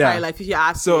thought he was yeah. high life. If you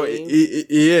ask So me.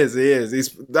 he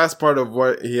is. That's part of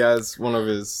what he has. One of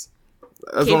his.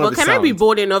 That's Okay, one but of his can I be sounds.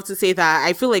 bold enough to say that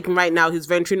I feel like right now he's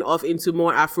venturing off into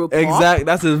more Afro pop? Exactly.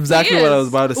 That's exactly He what I is. was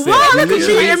about to say. Wow, look at you,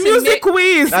 Literally. a music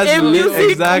quiz. That's A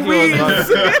music exactly what I was quiz.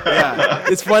 about to say. Yeah.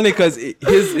 It's funny because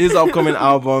his upcoming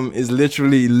album is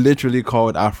literally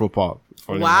called Afropop.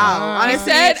 Wow. I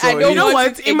Honestly, said I don't you know want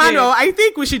what, it Emmanuel, again. I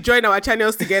think we should join our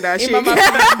channels together. Sheikh. Imama,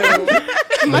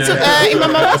 please no.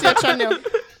 Imama, what's your channel?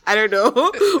 I don't know.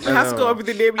 We have to come up with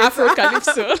the name later. Afro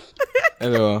Calypso.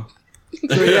 Anyway.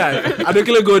 So yeah,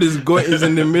 Adekunle Gold is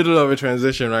in the middle of a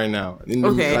transition right now.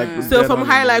 Okay, so from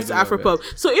high life to Afropop.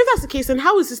 So if that's the case, then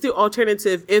how is it still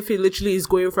alternative if he literally is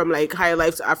going from like high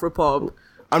life to Afropop?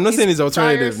 I'm not saying it's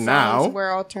alternative Prior now. songs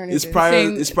were alternative.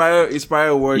 His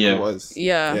prior work Yeah. was.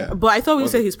 Yeah. But I thought we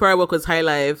said his prior work was high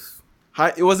life.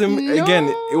 It wasn't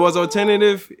again. It was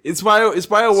alternative. Its prior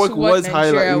work To what was high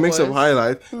life. Nigeria A mix of was. high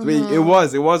life. So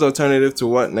it was alternative to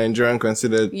what Nigerian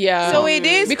considered. Yeah. So it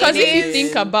is because it if you is-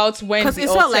 think about when Because the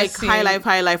it's not Alter like scene-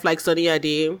 high life like Sunny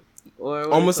Ade. Or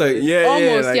what Almost do you like call it?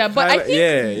 Almost, like yeah. But I high-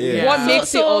 think what Yeah. makes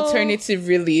So- it alternative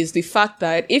really is the fact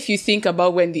that if you think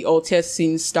about when the alter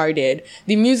scene started,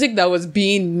 the music that was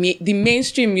being made, the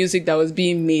mainstream music that was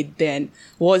being made then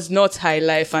was not high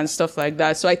life and stuff like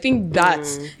that. So I think that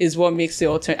is what makes it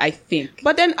alternative. I think.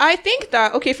 But then I think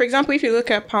that, okay, for example, if you look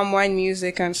at palm wine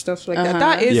music and stuff like that,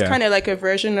 that is Yeah. kind of like a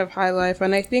version of high life.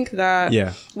 And I think that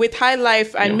Yeah. with high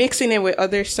life and mixing it with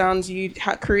other sounds, you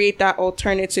create that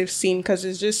alternative scene because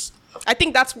it's just, I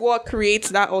think that's what creates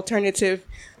that alternative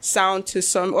sound to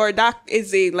some, or that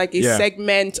is a Yeah.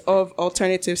 segment of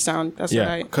alternative sound. That's what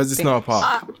Yeah, I because it's think. not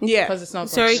pop. Yeah. Because it's not.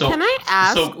 Sorry, So- can I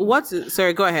ask so-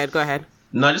 sorry, go ahead.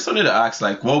 No, I just wanted to ask,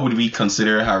 like, what would we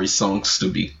consider Harry's songs to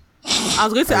be? I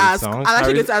was going to Harry ask. songs? I actually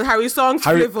Harry- going to ask Harry songs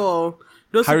Harry- flavor.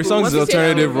 Those Harry people, songs is what's his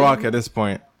alternative name? rock at this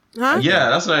point. Huh? Yeah,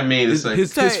 that's what I mean. It's like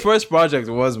His first project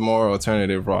was more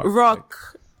alternative rock. Rock.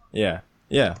 Yeah.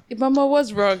 Yeah. Mama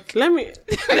was rock. Let me.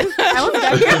 I was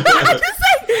like,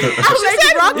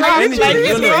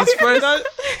 rock.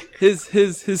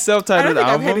 His self-titled I don't think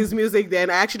I've heard album. his music. Then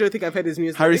I actually don't think I've heard his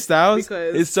music. Harry Styles.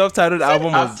 because His self-titled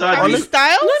album was. Harry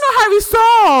Styles? no Harry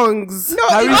songs. No,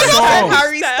 Harry you said Styles.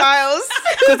 Harry Styles.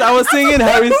 Because I was thinking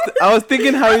Harry. I was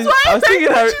thinking Harry. I was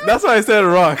thinking Harry. That's why I said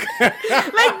rock. Like,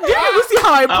 did you see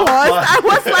how I paused? I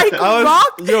was like, I was,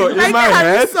 rock. yo, like in my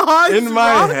Harry head, songs, in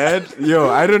my rock. head, yo,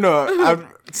 I don't know.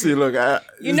 See, look,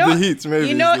 it's know- the heat, maybe.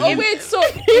 you know, It's the Oh heat. wait, so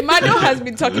Emmanuel has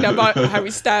been talking about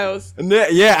Harry Styles.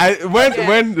 Yeah, when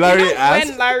Larry asked,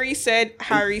 When Larry said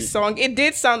Harry's song, it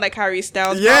did sound like Harry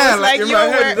Styles. but yeah, I was like in yo, my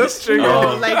head, where- that's triggered.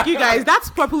 Oh. Like, you guys, that's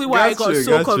probably why I Got got you,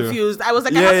 so got you. confused. I was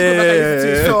like, I Yeah, have to go back and listen to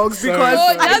yeah, his yeah. songs Sorry. because Oh,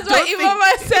 I that's don't why think-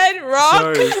 Imama said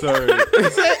rock. Sorry.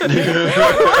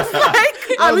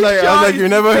 I was like, you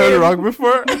never heard rock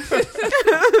before?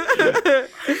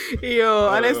 Yo,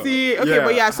 honestly, okay, yeah.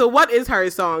 but yeah. So, what is Harry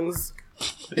songs?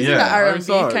 Isn't Yeah, that R&B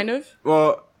sorry. kind of?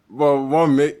 Well,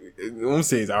 won't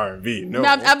say it's R&B. No, No,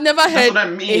 I've never heard what I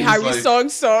mean, a it's Harry like-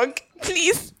 song.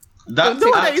 Please. that's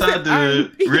No, that you after said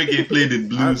the reggae played in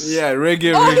blues. yeah,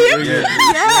 reggae. Oh, reggae.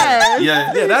 Yes.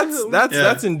 Yeah. Yeah, that's Yeah.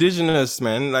 that's indigenous,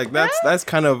 man. Like that's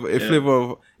kind of a flavor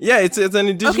of. Yeah, it's an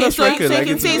indigenous Okay, so, record. so you like,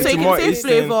 can it's, say it's so you more can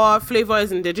say Eastern. flavor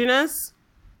is indigenous.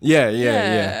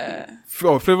 Yeah.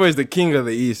 Oh, Flavor is the king of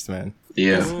the East, man.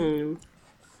 Yeah. And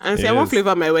say It I want is. flavor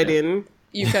at my wedding.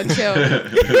 You can tell.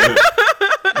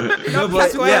 No,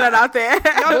 Let's put that out there.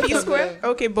 Not P Square?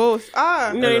 Okay, both.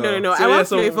 Ah. No. So, I yeah, want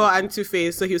so- Flavor and Two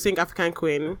Face, so he'll sing African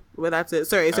Queen. Well, that's it.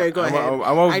 Sorry, go ahead.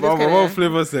 I want I just kinda-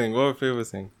 Flavor sing. What Flavor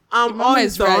sing? all Mama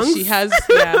is right. songs, She has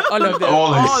all of them.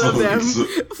 All all of them, his songs.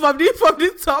 from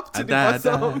the top to the Ada,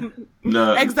 Ada. bottom.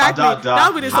 No, Exactly.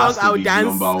 That would be the has songs to I would be dance.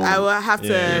 number one. I will have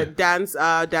Yeah.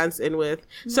 to dance in with.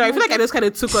 So I feel like I just kind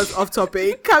of took us off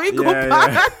topic. Can we go Yeah,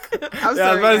 back? I'm Yeah, I was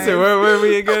sorry. about to say, guys. where were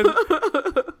we again?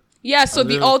 Yeah, so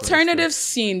the really alternative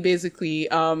scene,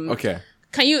 basically. Okay.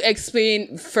 Can you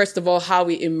explain, first of all, how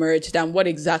it emerged and what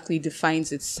exactly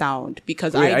defines its sound?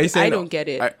 Because Wait, are you I saying- don't get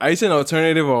it. Are you saying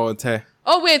alternative or alter?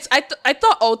 Oh, wait. I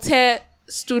thought alter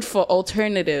stood for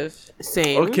alternative.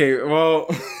 Same. Okay, well,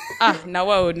 Now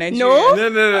what would Nigeria? No?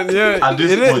 no, yeah. At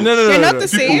this it is- point, no, They're not no. the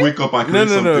People same? wake up and No,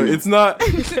 create no, something. it's not.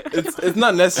 It's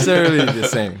not necessarily the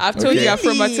same. I've told you I'm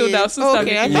from Matilda. I'll soon start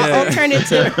Okay, I making thought Yeah.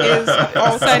 alternative is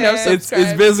all Sign up, time. It's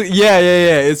subscribe. basically yeah.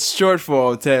 It's short for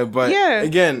alter, but Yeah.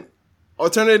 again,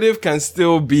 alternative can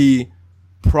still be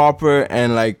proper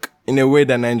and like in a way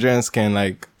that Nigerians can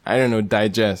like I don't know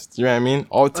digest. You know what I mean?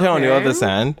 Alter on the Okay. other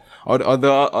hand, or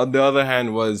the other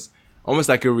hand was almost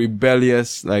like a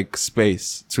rebellious like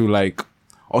space to like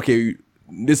okay,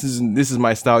 this is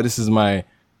my style, this is my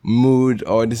mood,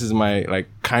 or this is my like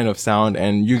kind of sound,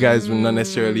 and you guys will not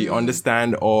necessarily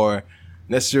understand or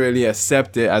necessarily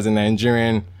accept it as a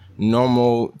Nigerian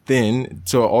normal thing.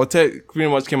 So alter pretty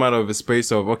much came out of a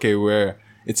space of okay, where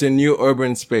it's a new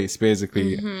urban space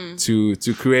basically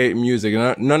to create music,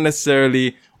 not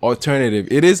necessarily alternative.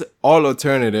 It is all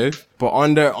alternative, but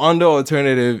under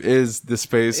alternative is the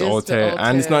space the alter,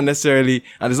 and it's alter. not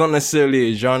necessarily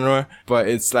a genre, but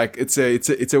it's like it's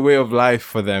a way of life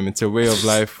for them. It's a way of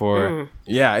life for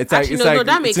yeah. It's like Actually, it's no, like no,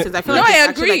 that makes it's a- sense. I feel No, like I it's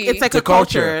actually, agree. like, it's like it's a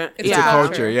culture. It's It's a a culture.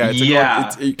 culture. Yeah, it's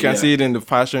Yeah. you can Yeah. see it in the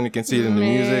fashion. You can see it in the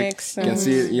music. Makes You can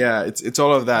see it. Yeah, it's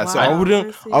all of that. So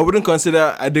Wow. I wouldn't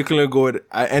consider Adekunle Gold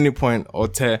at any point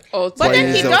alter. Alter. But then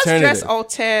it's he does alternative. dress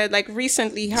alter, like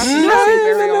recently. He has been dressing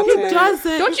very He alter.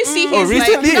 doesn't. Don't you see his Oh,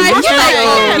 recently? like... I feel like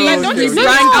Yeah, he's like, don't you see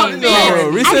rebranding. his No,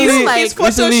 outfit? recently, And his photo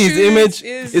recently his shoots image,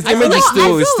 is- his I feel image is like-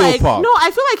 still like, pop. No,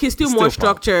 I feel like he's still It's more still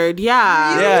pop. structured.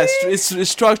 Yeah. Yeah, it's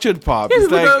structured pop. Yeah,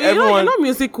 It's like but everyone. you know,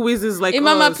 music quizzes like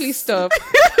Imama, us. please stop.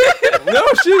 No,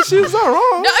 she's not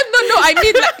wrong. No, I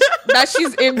mean like, that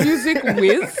she's a music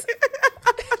whiz.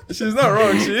 She's not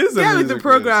wrong. She is. a Yeah, with the music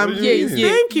program. whiz. What do you mean?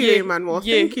 Thank you, Yeah. Emmanuel.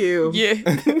 Yeah. Thank you. Yeah.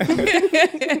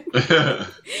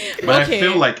 But Okay. I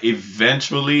feel like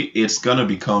eventually it's gonna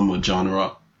become a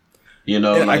genre. You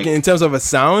know, Yeah, like in terms of a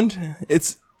sound,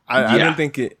 it's I Yeah. don't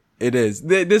think it is.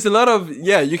 There's a lot of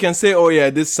you can say, oh yeah,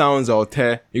 this sounds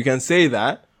alter. You can say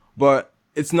that, but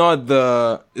it's not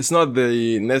the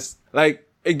like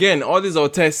again, all these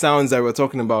alter sounds that we're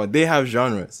talking about, they have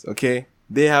genres, okay?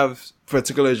 They have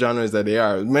particular genres that they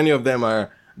are. Many of them are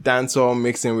dancehall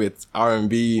mixing with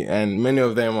R&B, and many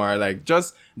of them are like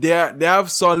just they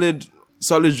have solid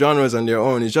genres on their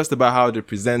own. It's just about how they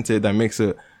present it that makes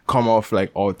it come off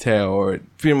like Altair, or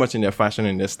pretty much in their fashion,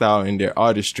 in their style, in their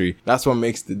artistry. That's what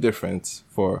makes the difference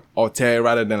for Altair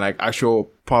rather than like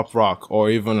actual pop rock or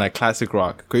even like classic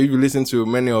rock. Because if you listen to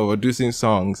many of Odusin's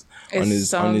songs on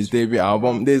his debut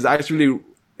album, there's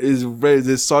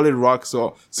solid rock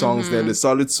songs there, there's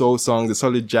solid soul songs, there's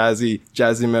solid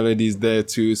jazzy melodies there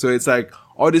too. So it's like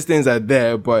all these things are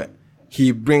there, but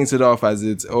he brings it off as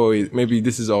maybe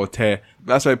this is Altair.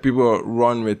 That's why people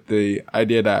run with the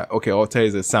idea that, okay, Altair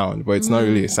is a sound, but it's not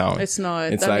really a sound. It's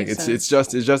not. It's like, it's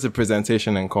just a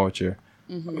presentation and culture.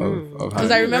 Because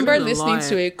I remember listening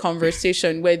to a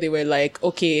conversation where they were like,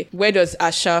 okay, where does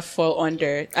Asha fall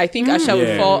under? I think Asha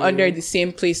would fall under the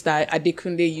same place that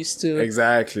Adekunle used to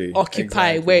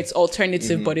occupy, where it's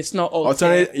alternative, but it's not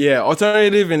alternative.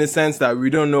 Alternative in the sense that we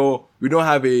don't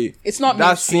have it's not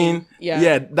that scene.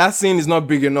 Yeah, that scene is not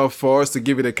big enough for us to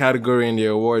give it a category in the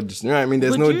awards. You know what I mean?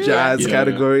 There's no jazz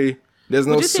category. There's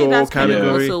no soul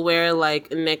category. Also, where like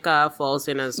Nneka falls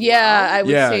in as well. Yeah, I would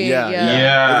say. Yeah,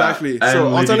 exactly. So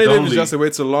alternative is just a way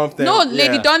to lump them. No,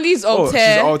 Lady Donley's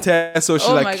Altair. She's Altair, so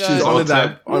she's she's under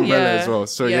that umbrella as well.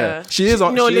 So she is.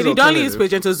 No, Lady Donley is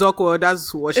Pagenta Zoko.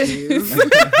 That's what she is.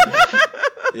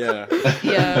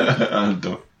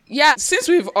 Yeah, since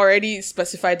we've already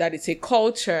specified that it's a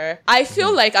culture, I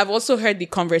feel like I've also heard the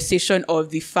conversation of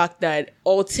the fact that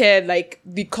Altair, like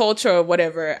the culture or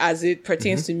whatever, as it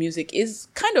pertains to music, is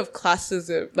kind of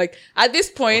classism. Like at this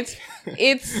point,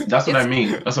 That's what I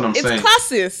mean. That's what I'm saying. It's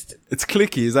classist. It's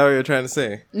cliquey. Is that what you're trying to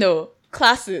say? No,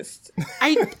 classist.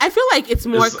 I feel like it's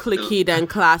more cliquey than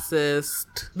classist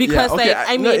because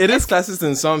it is classist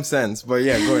in some sense, but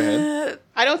go ahead.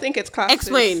 I don't think it's classist.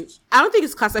 Explain. I don't think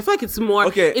it's classist. I feel like it's more.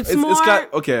 Okay, it's more.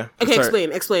 Okay.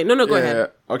 Explain. No, go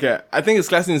ahead. Okay, I think it's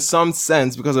classist in some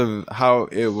sense because of how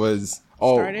it was.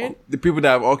 Started? The people that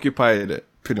have occupied it.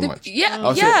 Pretty much.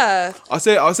 I'll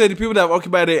say the people that have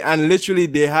occupied it, and literally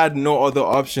they had no other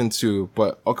option to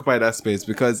but occupy that space,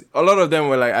 because a lot of them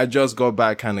were like, I just got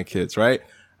back kind of kids, right?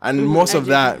 And most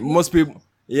people,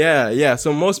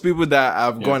 so most people that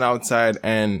have gone outside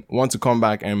and want to come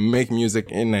back and make music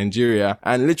in Nigeria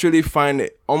and literally find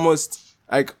it almost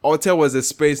like Altair was a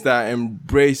space that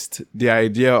embraced the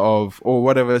idea of, or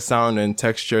whatever sound and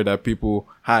texture that people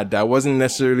had that wasn't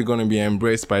necessarily going to be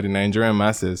embraced by the Nigerian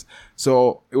masses.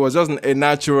 So it was just a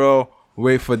natural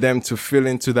way for them to fill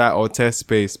into that Altair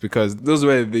space, because those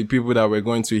were the people that were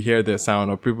going to hear their sound,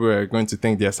 or people were going to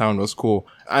think their sound was cool.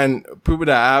 And people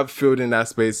that have filled in that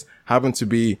space happen to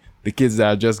be the kids that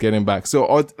are just getting back.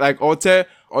 So like Altair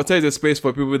is a space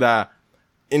for people that,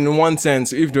 in one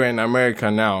sense, if they're in America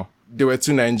now, they were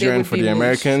too Nigerian for the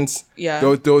Americans. Yeah.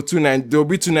 They'll be too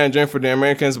Nigerian for the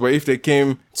Americans, but if they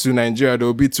came to Nigeria,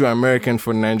 they'll be too American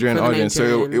for the Nigerian audience.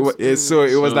 So it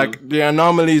was like the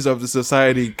anomalies of the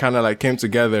society kind of like came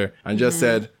together and just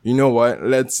said, you know what,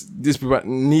 these people,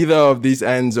 neither of these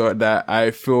ends or that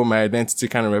I feel my identity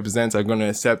kind of represents are going to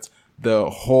accept the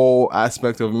whole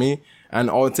aspect of me. And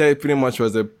Altair pretty much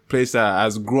was a place that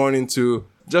has grown into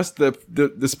just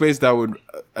the space that would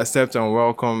accept and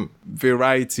welcome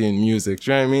variety in music.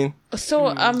 Do you know what I mean? So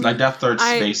like that third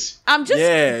space. I'm just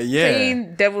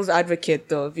playing devil's advocate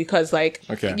though, because I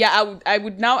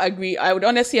would now agree. I would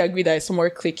honestly agree that it's more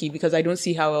cliquey, because I don't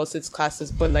see how else it's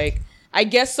classes. But like, I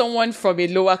guess someone from a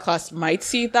lower class might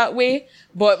see it that way.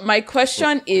 But my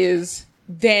question is,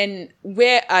 then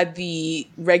where are the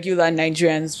regular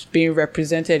Nigerians being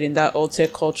represented in that Altair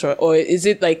culture? Or is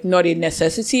it like not a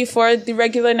necessity for the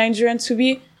regular Nigerians to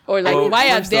be? Or like,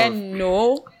 why are there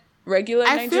no regular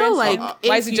Nigerians? I feel like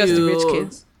why is it just the rich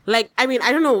kids? Like, I mean,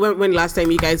 I don't know when last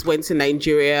time you guys went to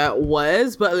Nigeria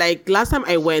was, but like last time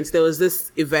I went, there was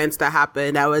this event that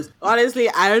happened. Honestly,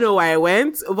 I don't know why I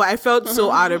went, but I felt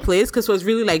so out of place because it was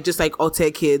really like just like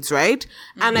Altair kids, right?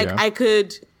 And like I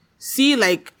could see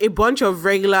like a bunch of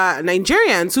regular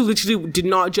Nigerians who literally did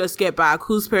not just get back,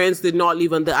 whose parents did not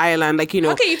live on the island, like, you know,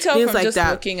 how can you tell things from like just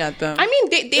that. looking at them? I mean,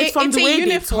 it's from the way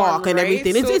they talk and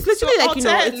everything. So, it's literally like, you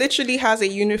know, it literally has a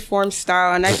uniform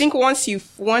style, and I think once you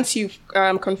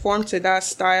conform to that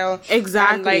style,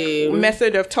 exactly, and like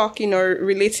method of talking or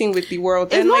relating with the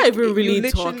world, it's not like, even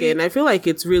really talking. I feel like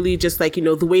it's really just like, you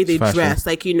know, the way they dress,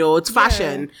 like, you know, it's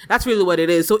fashion. That's really what it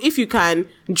is. So if you can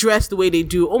dress the way they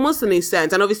do, almost in a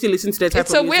sense, and obviously listen to the type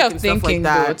of music way of and thinking,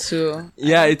 stuff like though, that. too.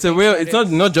 Yeah, it's a way. It's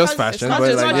not just fashion, but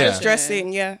it's like not just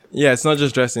dressing. Yeah, it's not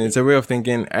just dressing. It's a way of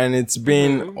thinking, and it's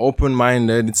being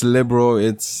open-minded. It's liberal.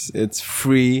 It's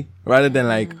free, rather than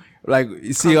like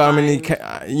you see how many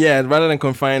rather than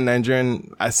confined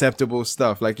Nigerian acceptable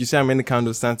stuff. Like you see how many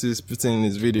candles Santos put in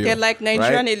his video. they're like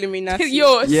Nigerian Illuminati.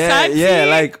 Yo, Santi.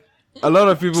 like a lot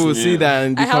of people will see that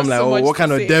and I have become like, so oh, much what to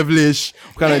kind of say. devilish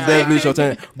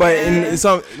alternative? But in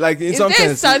some Is sense,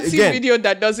 there a Santi again, video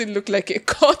that doesn't look like a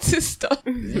cultist stuff?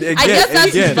 again, I guess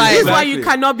that's his again, vibe. This is why you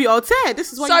exactly. cannot be altered.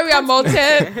 This is why. Sorry, I'm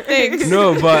altered. Thanks.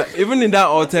 No, but even in that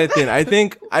altered thing, I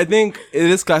think it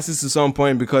is classist to some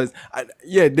point because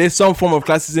there's some form of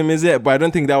classism is it, but I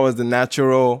don't think that was the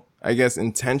natural, I guess,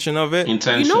 intention of it.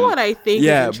 Intention. You know what I think?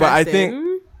 Yeah, is but I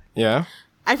interesting? think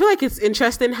I feel like it's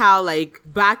interesting how, like,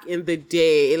 back in the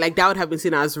day, like, that would have been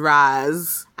seen as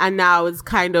Raz. And now it's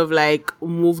kind of, like,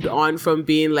 moved on from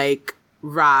being, like,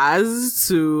 Raz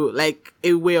to, like,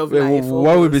 a way of life. what would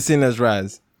almost. be seen as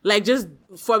Raz? Like, just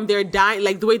from their dye,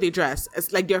 like, the way they dress.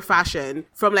 It's, like, their fashion.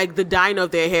 From, like, the dyeing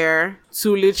of their hair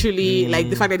to literally,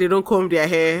 like, the fact that they don't comb their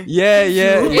hair. Yeah. You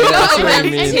I see know, what you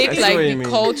and mean. take I see like what you the mean.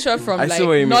 culture from I like see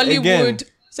what you mean. Again. Nollywood.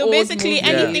 So old basically, movies.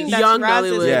 anything that's Young Raz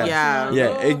is Nollywood,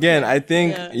 national. Again, I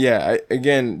think,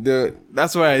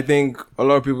 that's why I think a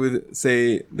lot of people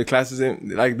say the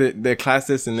classism, like they're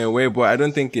classist in a way, but I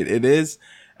don't think it is.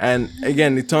 And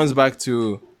again, it turns back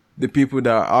to the people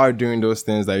that are doing those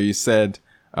things that you said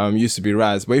used to be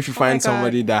Raz. But if you find God.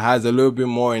 somebody that has a little bit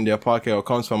more in their pocket or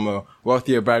comes from a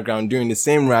wealthier background doing the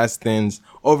same Raz things,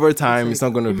 over time, it's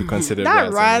not going to be considered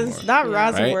That Raz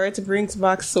Raz Right? word brings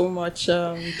back so much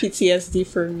PTSD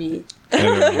for me.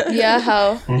 anymore. Yeah,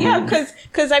 how? Yeah,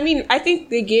 because I mean, I think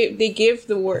they gave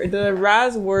the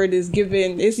Raz word is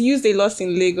used a lot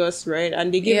in Lagos, right?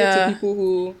 And they give it to people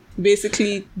who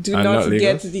basically do Are not not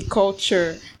get Lagos? the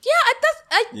culture.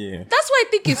 Yeah, that's why I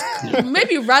think it's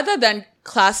maybe rather than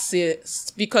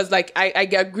classist, because like I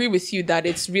agree with you that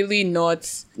it's really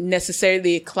not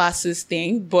necessarily a classist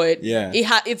thing, but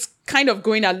it's kind of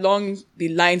going along the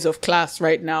lines of class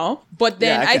right now. But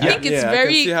then I think it's I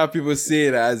very can see how people see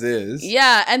it as is.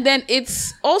 Yeah, and then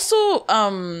it's also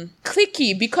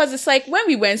cliquey because it's like when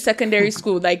we were in secondary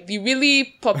school, like the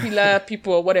really popular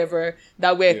people or whatever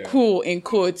that were cool in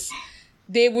quotes,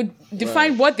 they would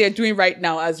define what they're doing right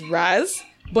now as Raz,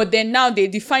 but then now they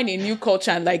define a new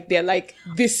culture and like they're like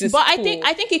this is. But cool.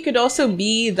 I think it could also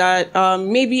be that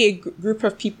maybe a group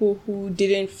of people who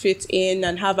didn't fit in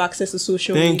and have access to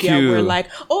social media were like,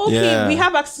 oh, okay, we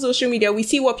have access to social media. We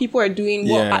see what people are doing.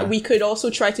 What we could also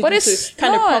try to do to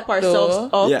kind of prop ourselves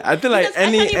up. Yeah, I feel like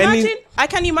Because I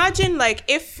can imagine like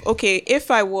if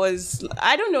I was,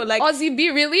 I don't know, like Ozzy B,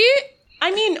 really? I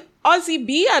mean, Ozzy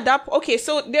B at that. Okay,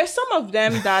 so there's some of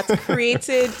them that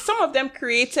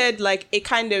created like a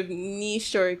kind of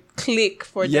niche or clique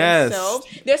for themselves.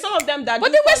 There's some of them that,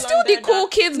 but they were still the cool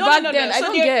kids back then. So I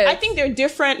don't get. I think they're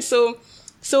different. So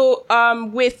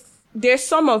there's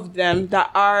some of them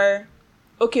that are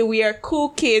okay. We are cool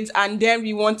kids, and then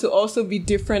we want to also be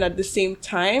different at the same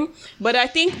time. But I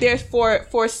think there's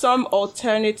for some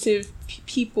alternative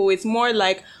people, it's more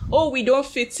like, oh, we don't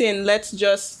fit in. Let's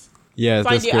just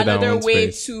find another way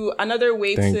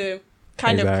to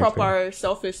kind of prop our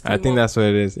self-esteem. I think that's what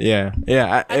it is. Yeah.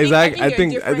 I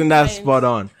think that's spot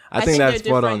on. I think that's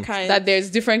spot on. That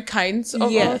there's different kinds of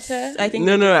alter. I think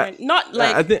not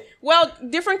like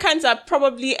different kinds that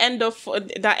probably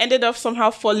ended up somehow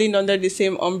falling under the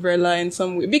same umbrella in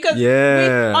some way, because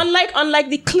unlike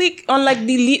the clique,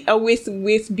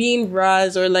 with being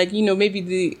Raz or like, you know, maybe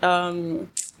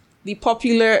the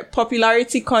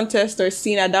popularity contest or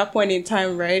scene at that point in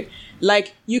time, right?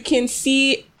 Like you can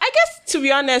see, I guess, to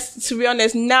be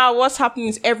honest, now what's happening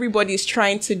is everybody's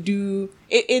trying to do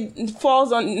it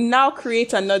falls on now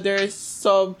create another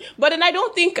sub. But then I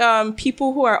don't think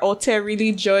people who are alter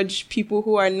really judge people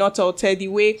who are not alter the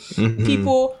way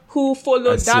people who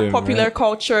follow that popular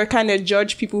culture kind of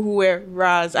judge people who wear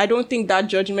Raz. I don't think that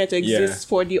judgment exists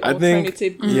for the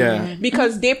alternative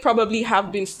because they probably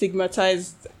have been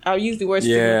stigmatized. I'll use the word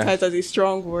stigmatized as a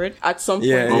strong word at some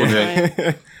point in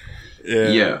time.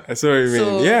 I see what you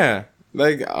mean.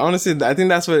 Like, honestly, I think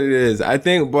that's what it is. I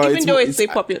think, but even though it's a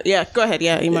popular, go ahead,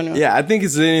 Emmanuel. I think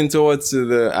it's leaning towards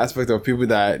the aspect of people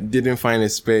that didn't find a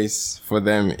space for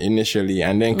them initially,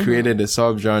 and then created a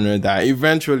subgenre that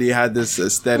eventually had this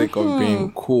aesthetic of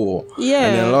being cool. Yeah,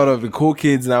 and then a lot of the cool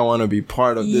kids now want to be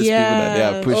part of this people that they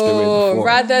have pushed away before.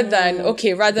 Rather than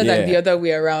the other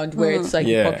way around, where it's like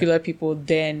the popular people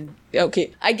then.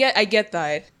 Okay, I get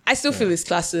that. I still feel it's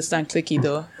classist and cliquey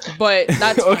though, but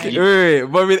that's okay. Wait.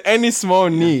 But with any small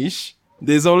niche,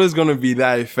 there's always going to be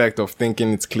that effect of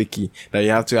thinking it's cliquey that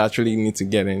you have to actually need to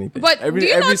get anything. But do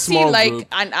you not see like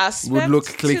an aspect would look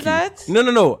cliquey. to that? No.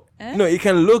 No, it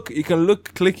can look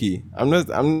cliquey. I'm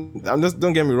just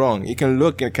don't get me wrong. It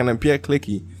can appear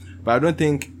cliquey, but I don't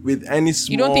think with any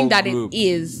small You don't think that group, it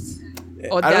is,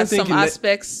 or I don't there's think some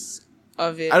aspects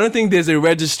of it. I don't think there's a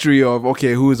registry of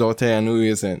okay who is Altair and who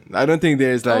isn't. I don't think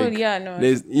there's like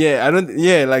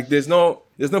there's no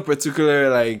particular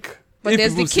like. But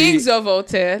there's the kings of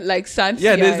Altair, like Santi.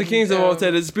 Yeah, there's the kings of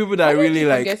Altair. There's people that really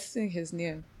like. I'm guessing his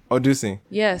name. Odusi.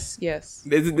 Yes.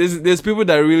 There's people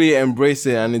that really embrace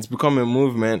it, and it's become a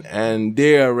movement, and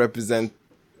they're a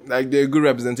good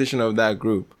representation of that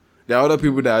group. There are other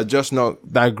people that are just not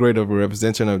that great of a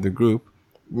representation of the group.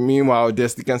 Meanwhile, they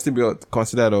can still be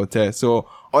considered Altair. So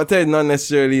Altair is not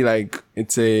necessarily like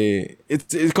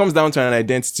it comes down to an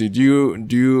identity. Do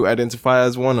you identify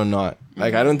as one or not?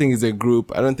 Like I don't think it's a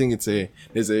group. I don't think it's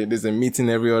there's a meeting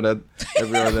every other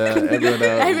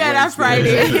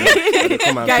Friday.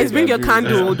 Guys, bring your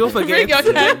candle. Don't forget. Bring your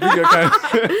candle.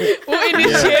 We'll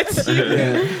initiate you.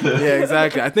 Yeah,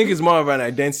 exactly. I think it's more of an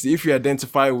identity. If you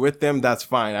identify with them, that's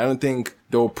fine. I don't think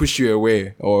they'll push you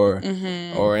away or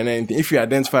anything. If you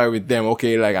identify with them,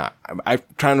 okay, like I'm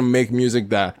trying to make music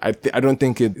that I don't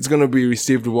think it's gonna be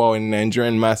received well in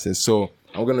Nigerian masses. So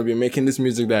I'm gonna be making this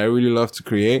music that I really love to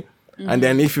create. And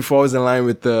then if it falls in line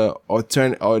with the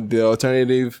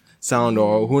alternative sound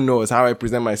or who knows how I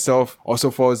present myself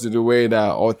also falls to the way that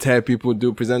Altair people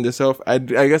do present themselves, I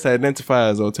guess I identify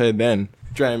as Altair then.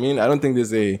 Do you know what I mean? I don't think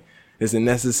there's a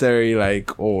necessary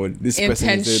like, oh, this person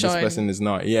is there, this person is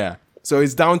not. Yeah. So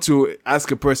it's down to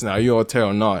ask a person, are you Altair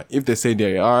or not? If they say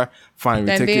they are, fine,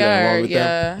 we take it along with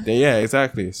them. Then, yeah,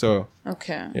 exactly. So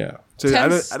okay. Yeah. So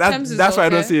that's why I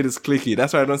don't see it as cliquey.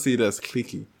 That's why I don't see it as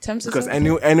cliquey. Because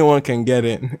anyone can get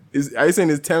in. Are you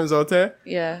saying it's Thames Altair?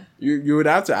 Yeah. You would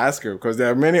have to ask her because there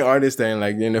are many artists that are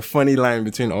in a funny line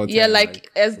between Altair. Yeah,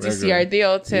 like SDC. Regular. Are they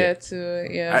Altair too?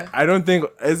 Yeah. I don't think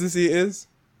SDC is.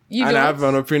 I have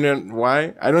an opinion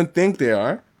why. I don't think they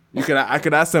are. I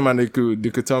could ask them and they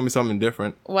could tell me something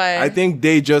different. Why? I think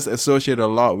they just associate a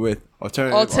lot with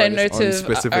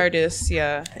alternative artists,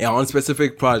 yeah. Yeah, on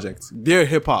specific projects. They're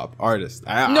hip hop artists.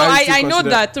 I know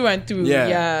that through and through.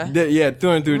 Yeah.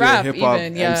 Through and through. They're hip hop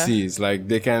MCs. Like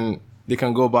they can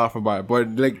go bar for bar, but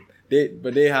like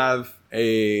they have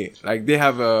a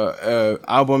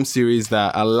album series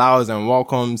that allows and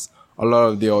welcomes a lot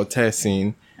of the Altair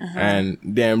scene, and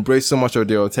they embrace so much of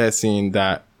the Altair scene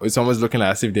that it's almost looking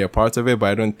as if they're part of it, but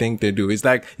I don't think they do. It's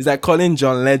like calling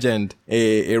John Legend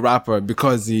a rapper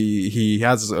because he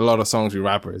has a lot of songs with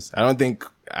rappers. I don't think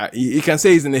he can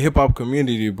say he's in the hip hop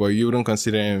community, but you wouldn't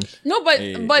consider him. No, but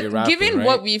a rapper, given right?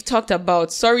 what we've talked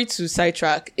about, sorry to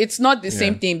sidetrack, it's not the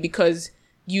same thing because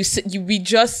we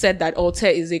just said that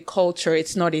Altair is a culture,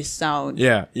 it's not a sound.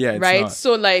 Yeah, right. Not.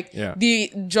 So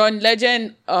the John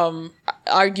Legend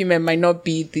argument might not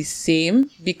be the same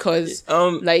because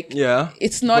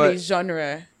it's not a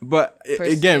genre. But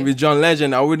again, with John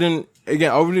Legend, I wouldn't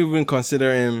even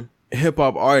consider him hip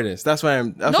hop artist. That's why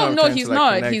I'm. He's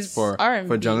not. He's R&B,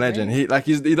 for John Legend. Right?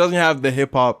 He doesn't have the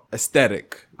hip hop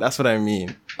aesthetic. That's what I mean.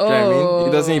 Do you know what I mean?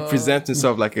 He doesn't present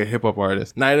himself like a hip hop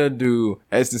artist. Neither do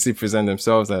SDC present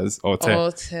themselves as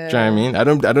Altair. Do you know what I mean? I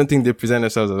don't think they present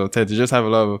themselves as Altair. They just have a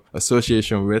lot of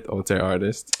association with Altair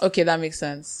artists. Okay, that makes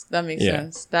sense. That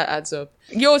adds up.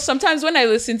 Yo, sometimes when I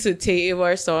listen to Tay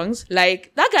Ivar songs,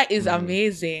 like that guy is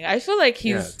amazing. I feel like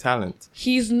he's talent.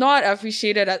 He's not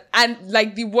appreciated and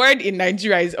like the word in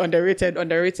Nigeria is underrated.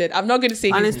 I'm not gonna say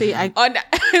honestly I'm not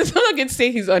gonna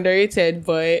say he's underrated,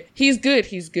 but he's good.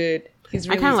 He's really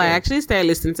I can't lie. I actually started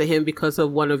listening to him because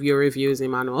of one of your reviews,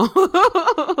 Emmanuel.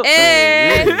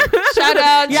 Hey, shout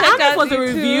out! Yeah, I don't know if it was a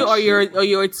review or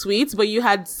your tweets, but you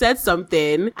had said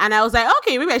something, and I was like,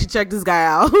 okay, maybe I should check this guy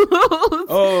out.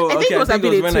 I think it was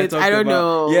when I talked I don't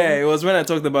know. Yeah, it was when I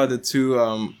talked about the two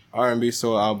R&B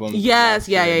soul albums. Yes,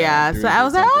 yeah. So I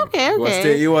was like, okay.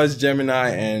 It was Gemini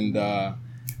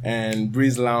and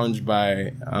Breeze Lounge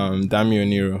by Dami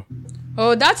Oniro.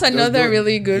 Oh, that's another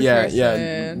really good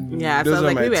person. Yeah, so I was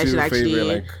like, maybe I should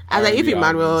actually. I was like, if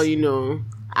Emmanuel,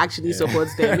 actually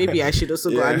supports them, maybe I should also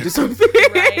go and do something.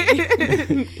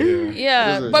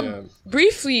 Right. But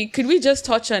briefly, could we just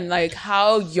touch on like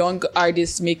how young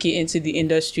artists make it into the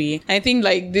industry? I think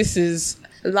like this is.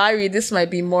 Larry, this might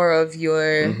be more of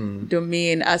your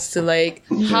domain as to like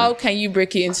how can you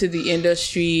break it into the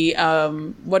industry?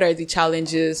 What are the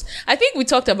challenges? I think we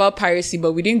talked about piracy,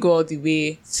 but we didn't go all the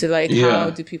way to like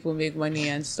how do people make money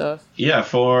and stuff. Yeah,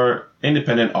 for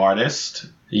independent artists,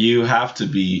 you have to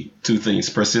be two things: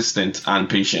 persistent and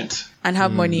patient, and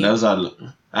have money.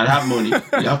 And have money.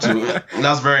 You have to.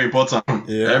 That's very important.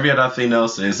 Yeah. Every other thing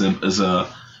else is a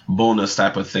bonus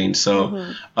type of thing.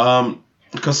 So,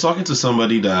 because talking to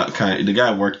somebody the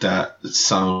guy worked at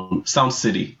Sound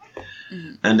City,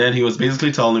 and then he was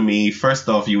basically telling me, first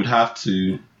off, you would have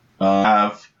to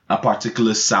have a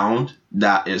particular sound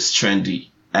that is trendy.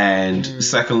 And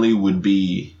secondly would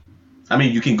be, I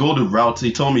mean, you can go the route.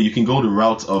 He told me you can go the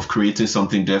route of creating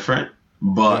something different,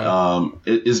 but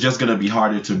it's just gonna be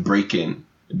harder to break in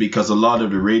because a lot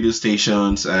of the radio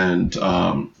stations and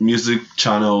music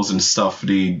channels and stuff,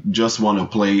 they just want to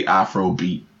play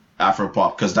Afrobeat,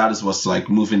 Afropop, because that is what's like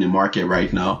moving the market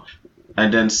right now.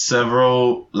 And then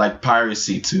several, like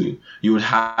piracy too. You would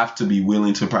have to be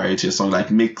willing to pirate your song,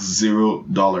 like make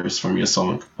 $0 from your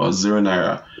song or 0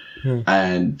 naira,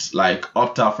 and like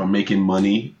opt out from making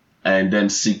money and then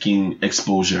seeking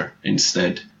exposure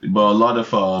instead. But a lot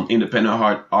of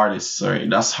independent artists, sorry,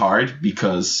 that's hard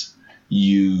because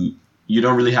you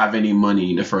don't really have any money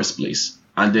in the first place.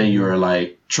 And then you're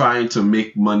like trying to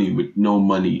make money with no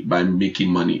money by making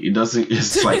money. It doesn't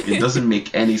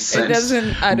make any sense. It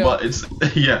doesn't add up. But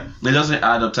it doesn't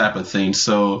add up type of thing.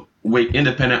 So with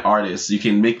independent artists, you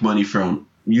can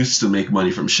used to make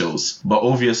money from shows. But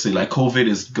obviously like COVID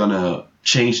is gonna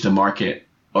change the market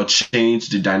or change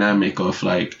the dynamic of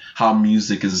like how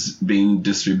music is being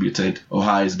distributed or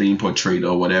how it's being portrayed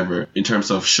or whatever. In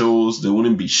terms of shows, there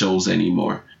wouldn't be shows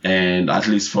anymore. And at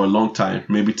least for a long time,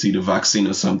 maybe till the vaccine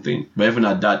or something. But even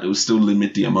at that, it will still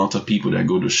limit the amount of people that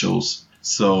go to shows.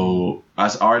 So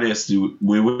as artists,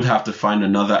 we would have to find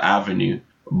another avenue.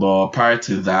 But prior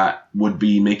to that would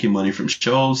be making money from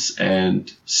shows and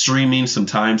streaming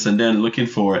sometimes and then looking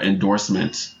for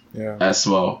endorsements as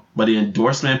well. But the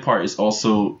endorsement part is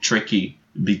also tricky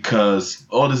because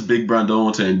all this big brand don't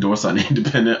want to endorse an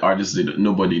independent artist that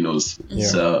nobody knows.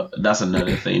 So that's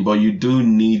another thing. But you do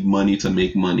need money to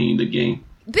make money in the game.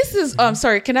 This is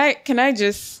sorry, can I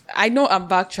just, I know I'm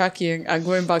backtracking and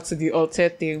going back to the alter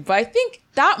thing, but I think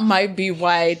that might be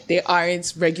why there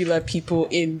aren't regular people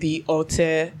in the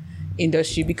alter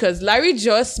industry, because Larry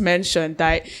just mentioned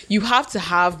that you have to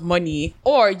have money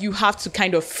or you have to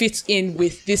kind of fit in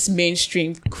with this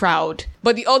mainstream crowd.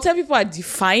 But the alter people are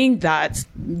defying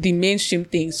the mainstream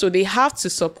thing, so they have to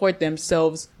support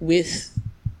themselves with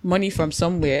money from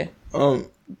somewhere.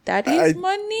 That is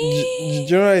money.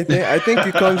 Do you know what I think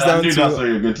it comes down I knew to. that's what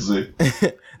you're going to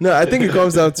say. No, I think it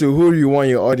comes down to who you want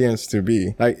your audience to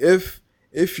be. Like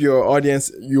if your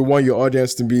audience, you want your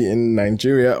audience to be in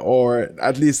Nigeria or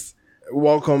at least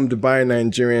welcomed by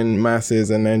Nigerian masses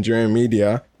and Nigerian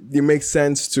media, it makes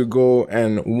sense to go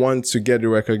and want to get the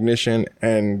recognition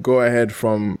and go ahead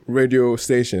from radio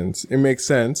stations. It makes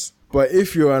sense. But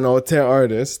if you're an alter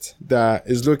artist that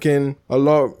is looking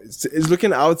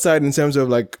outside in terms of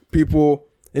like people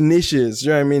in niches,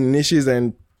 you know what I mean? Niches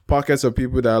and pockets of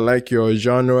people that like your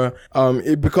genre,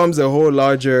 it becomes a whole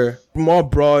larger, more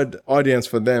broad audience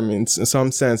for them in some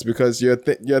sense, because you're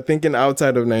thinking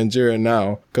outside of Nigeria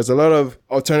now, because a lot of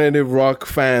alternative rock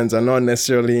fans are not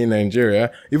necessarily in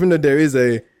Nigeria, even though there is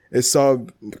a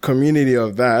sub community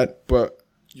of that, but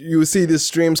you see these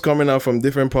streams coming out from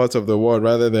different parts of the world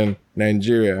rather than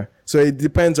Nigeria. So it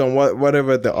depends on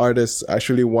whatever the artists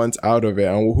actually want out of it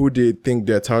and who they think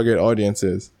their target audience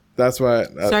is. That's why.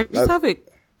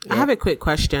 I have a quick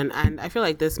question, and I feel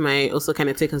like this might also kind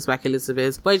of take us back a little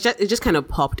bit, but it just kind of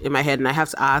popped in my head, and I have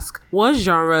to ask, what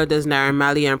genre does Naira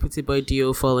Marley and Pretty Boy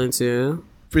Dio fall into?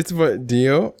 Pretty Boy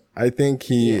Dio, I think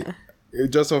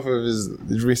just off of his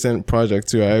recent project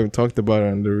too, I talked about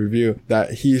it on the review,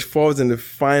 that he falls in the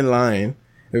fine line,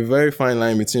 a very fine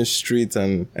line between street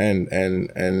and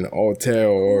alter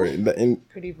or in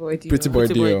Pretty Boy Dio. Pretty Boy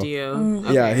Dio.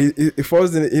 Okay. Yeah, he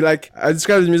falls in. He like, I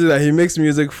describe his music that he makes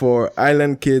music for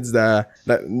island kids that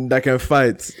can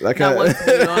fight. I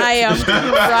am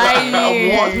crying.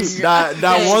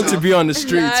 That want to be on the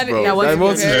streets, bro.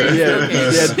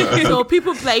 So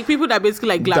people that basically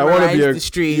like glamorize the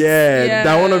streets. Yeah,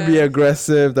 that want to be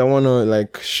aggressive. That want to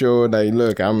like show that,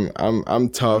 look, I'm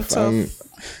tough.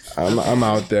 I'm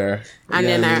out there. And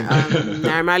then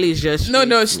Naira Marley is just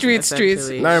streets.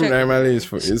 Naira Marley is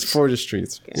for the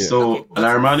streets. Yeah. So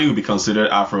Naira Marley would be considered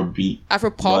Afrobeat,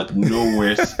 Afropop, but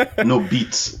no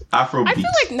beats. Afrobeat. I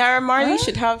feel like Naira Marley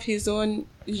should have his own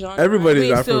genre.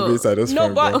 Everybody's Afrobeats at this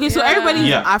point. Okay, so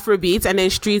everybody's Afrobeats, and then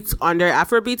streets under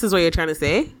Afrobeats is what you're trying to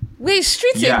say? Wait,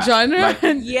 streets in genre?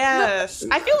 Yes,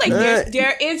 I feel like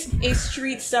there is a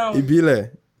street sound.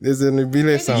 Ibile. There's an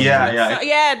Ibile sound.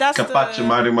 Yeah, that's Kapachi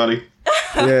Mari.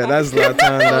 Yeah, that's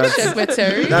Latan.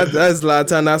 That's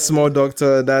Latan. That's Small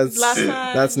Doctor. That's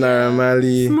Naira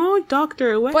Marley. Small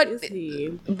Doctor. What is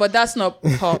he? But that's not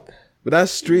pop. But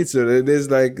that's street. So there's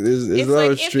a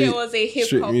lot of street. If there was a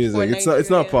hip hop music. It's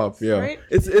not pop. Yeah, right?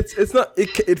 It's not.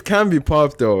 It can be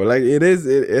pop though. Like it is.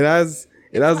 It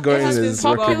it has gotten has its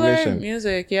been popular recognition.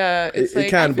 music, yeah. It's It like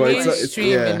can, but it's mainstream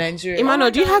yeah. in Nigeria.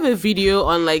 Emmanuel, do you have a video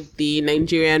on like the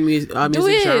Nigerian music it,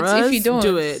 genres? if you don't.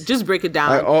 Do it. Just break it down.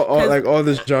 Like all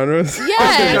the genres.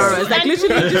 Yes. Genres. Like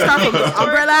literally just start from the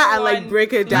umbrella and like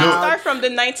break it down. Start from the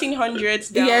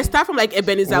 1900s down. Yeah, start from like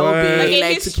Ebenezer What? Obey, Like,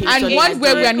 like to history. King And Sunny one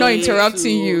where we are not Adé interrupting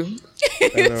to- you.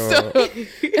 So it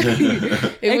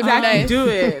would be Exactly, nice. do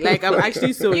it. Like I'm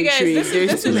actually so You guys, intrigued. this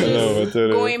There's is No, just but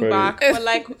totally going funny. back, but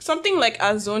like something like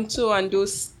Azonto and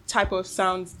those type of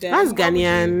sounds. Then That's what would you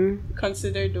Ghanaian.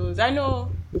 Consider those. I know.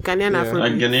 Ghanaian Yeah. Afro.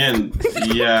 Like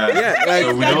Ghanaian, yeah. Yeah, like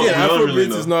So we again, don't Afrobeats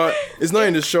really know. is not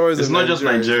in the shores It's of not just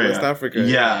Nigeria. It's West Africa.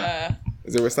 Yeah.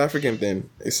 It's a West African thing.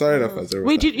 It started off as a West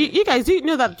Wait, you guys, do you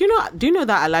know that? Do you know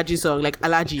that Alaji song? Like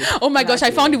Alaji. Oh my gosh, I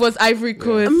found it was Ivory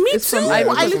Coast. Me It's too. from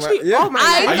Ivory I Coast. literally. Yeah. Oh my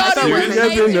I god! thought it was You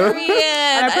guys didn't know?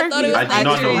 Nigerian. I thought it was I did not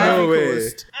know Nigerian. that. No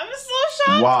way. I'm so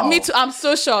shocked. Wow. Me too. I'm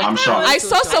so shocked. I'm shocked. I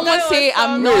saw someone I thought it say was I'm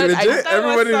some- not. Wait, legit? I,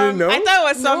 Everybody didn't know? I thought it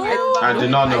was some. I did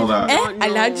not know that.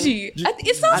 Alaji.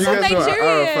 It sounds Do so you guys know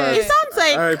Nigerian. Arafat? It sounds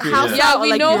like R.I.P., Hausa yeah, or we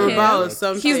like know Yoruba him. or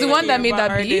something. He's the one that made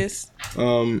that beat. artist.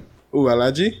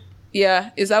 Alaji? Yeah,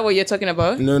 is that what you're talking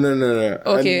about? No.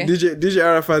 Okay. And DJ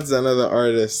Arafat's another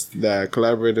artist that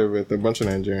collaborated with a bunch of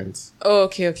Nigerians. Oh,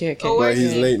 okay. Oh, But where's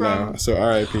he's he late from? now, so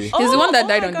R.I.P. He's the one that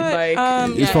died my on the God.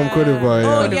 bike. He's from Cote d'Ivoire.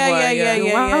 Oh, Yeah.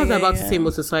 yeah. I was about yeah. to say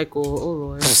motorcycle. Oh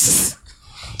lord.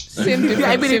 Same difference.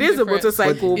 I mean, it same is a difference.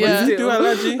 motorcycle, Yeah. but Did he do still.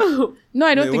 Alaji? No,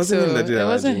 I don't It think wasn't so. him that did It Alaji.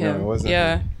 wasn't No, him. it wasn't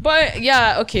yeah. him. But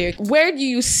yeah, okay. Where do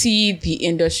you see the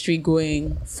industry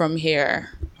going from here?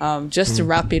 Just to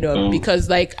wrap it up, because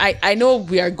like I know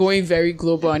we are going very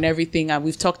global and everything, and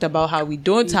we've talked about how we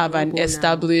don't have an global now.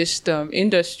 established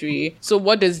industry. So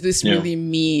what does this Yeah. really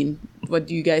mean? What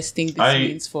do you guys think this I-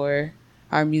 means for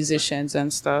our musicians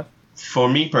and stuff? For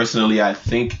me personally, I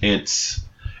think it's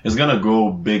gonna go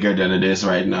bigger than it is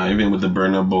right now, even with the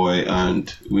Burna Boy and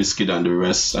Wizkid and the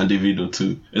rest, and Davido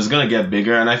too. It's gonna get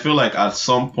bigger, and I feel like at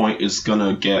some point it's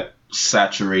gonna get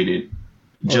saturated,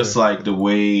 just like the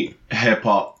way hip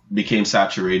hop became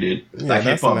saturated. Like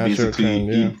hip that's a hop natural basically,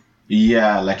 trend,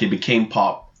 yeah. like it became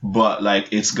pop, but like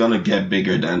it's gonna get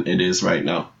bigger than it is right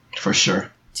now, for sure.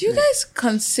 Do you guys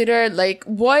consider like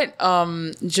what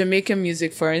Jamaican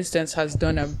music, for instance, has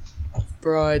done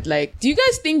abroad? Like, do you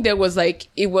guys think there was like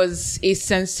it was a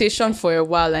sensation for a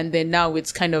while and then now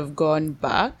it's kind of gone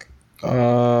back?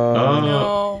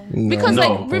 No. Because No.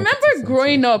 like remember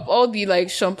growing up, all the like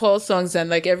Sean Paul songs and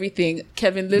like everything,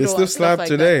 Kevin Little, They still and stuff slap like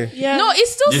today. that. Yeah. No, it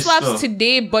still Yes, slaps still.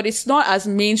 today, but it's not as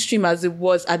mainstream as it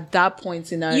was at that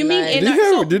point in our You mean lives. in Did you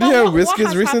hear- did you but hear what Wizkid's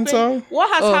has recent happened- song?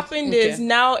 What has Oh, happened okay. is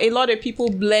now a lot of people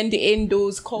blend in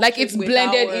those cultures. Like, it's with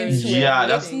blended ours. into it. Yeah,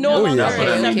 that's It's no longer that's what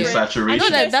I mean. okay. Saturation. I know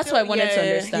There's that's why I still- wanted to yeah,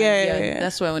 understand. yeah.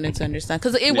 That's why I wanted to understand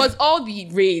because it was all the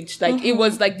rage. Like it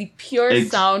was like the pure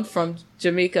Ex- sound from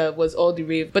Jamaica was all the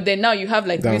rave. But then now you have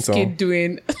like Dancehall. Wizkid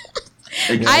doing.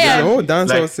 Exactly. I am- Oh,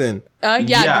 dancehall Like- scene. Yeah,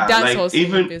 Yeah, the dance like,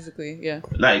 even- basically. Yeah.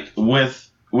 Like with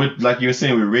like you were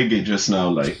saying with reggae just now,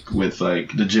 like with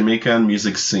like the Jamaican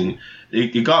music scene,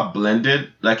 it got blended.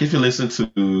 Like if you listen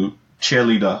to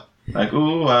Cheerleader, like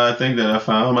oh I think that I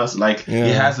found us, like Yeah.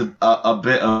 it has a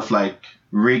bit of like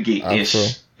reggae-ish Afro.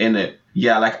 in it.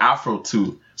 Yeah, like Afro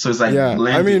too. So it's like Yeah,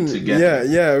 blended I mean, together.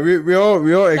 yeah. We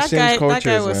all exchange cultures, that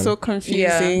guy was man. so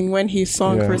confusing when his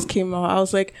song Yeah. first came out. I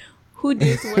was like, who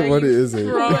did where What you is it?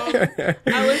 from?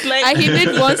 I was like, And he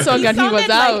did one song and he was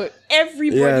sounded out. like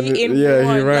everybody Yeah, in yeah, he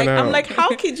one. ran Like, I'm out. like, how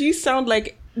could you sound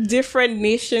like different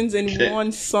nations in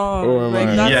one song? Oh, like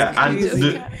my. that's Yeah, and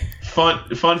crazy.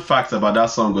 the fun fact about that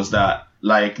song was that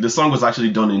like the song was actually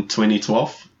done in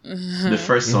 2012, the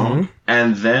first song,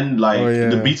 and then like Oh, yeah.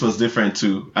 the beat was different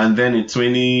too, and then in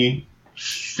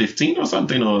 2015 or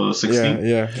something or 16,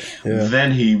 Yeah.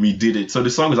 then he redid it. So the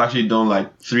song was actually done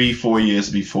like 3-4 years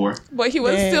before, But he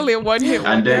was Yeah. still a one hit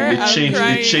and then wonder.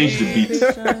 they changed the beat.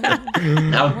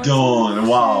 I'm done.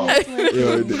 Wow.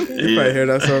 Yo, if I hear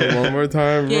that song one more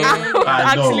time, bro. Yeah.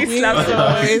 I know. Actually slaps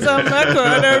always on my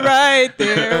corner right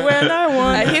there when I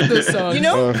want. I hate those songs. You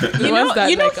know, The you ones know, that,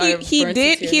 you know. like, are He burnt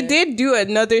did. into He your head. did do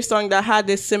another song that had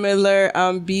a similar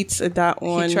beats to that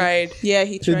one. tried. Yeah,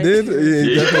 he He tried. did?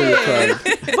 He definitely tried.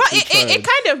 But it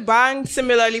kind of banged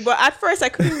similarly. But at first, I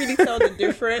couldn't really tell the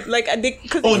difference. Like,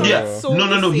 because Oh yeah,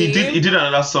 no. He did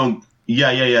another song.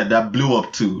 Yeah. That blew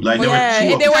up too. Like there Yeah,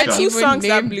 were two there of were them two Even songs that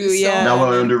named blew. the Yeah. that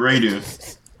were on the radio.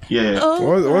 Yeah. What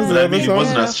was But the I other mean, it song?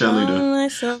 wasn't as cheerleader.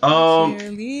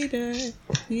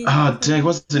 Ah, dang,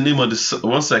 what's the name of this?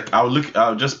 One sec, I'll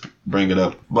just bring it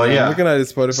up. But I'm yeah, looking at the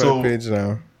Spotify So- page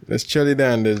now. There's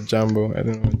Cheerleader and there's Jambo. I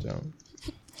don't know Jambo.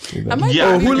 Am I Yeah,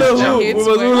 Oh, the hula one hoop. that It hates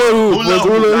was when- hula hoop. It was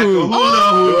hula like a hoop.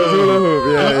 hula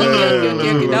hoop. Yeah,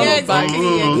 Okay, that Yeah, one back.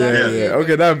 exactly, yeah, exactly. yeah.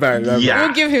 Okay, that back. That Yeah.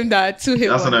 We'll give him that. To him.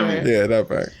 That's what I mean. Yeah, that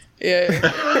back.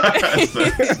 Yeah.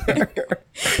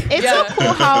 It's Yeah. so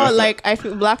cool how like I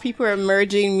feel Black people are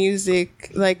merging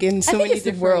music like in so I think many it's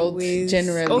the different world ways.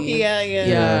 generally. Okay, yeah.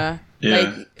 Yeah. Yeah.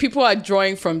 Like people are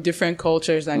drawing from different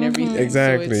cultures and everything.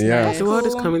 Exactly, So it's yeah. nice. The world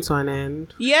is coming to an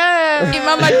end. Yeah.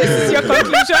 Imama, this is your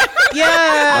conclusion.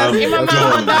 Yeah. Um, Imama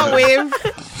that's on that wave.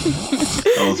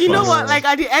 That was You know fun. what? Like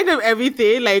at the end of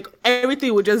everything, like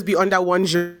everything would just be under one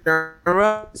genre.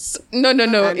 No. And that's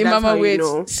how Imama, you wait.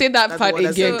 know Say that that's part what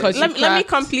that's again it. because Let me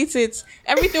complete it.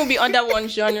 Everything will be under one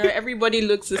genre. Everybody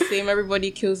looks the same.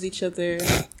 Everybody kills each other.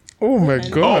 Oh my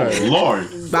god. Oh Lord.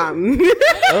 Bam.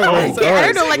 Oh my So I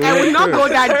don't know, like I would not go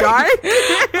that dark.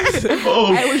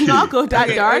 Oh, I would not go that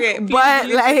dark. Okay, please, but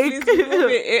please, like please move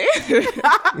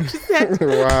it. she said,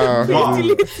 Wow. wow.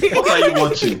 What are you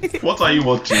watching? What are you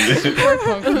watching? we're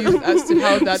confused as to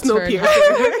how that turned out.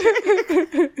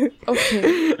 Snowpiercer.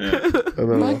 Okay. I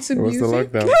don't know. Back to It was the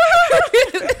music. lockdown.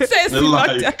 It says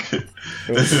Like,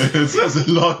 it says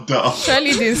lockdown.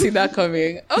 Charlie didn't see that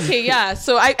coming. Okay, yeah.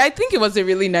 So I think it was a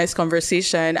really nice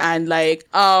conversation, and like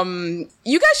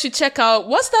you guys should check out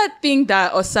what's that thing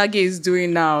that Osage is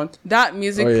doing now? That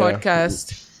music Oh, yeah.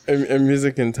 podcast. A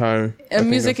music in time. I think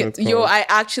Music, that's what it's yo, called. I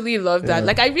actually love that. Yeah.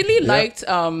 Like I really liked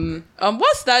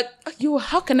what's that? Yo,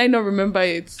 how can I not remember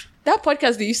it? That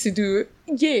podcast they used to do.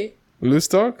 Yeah. Loose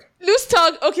talk? Loose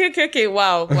talk. Okay.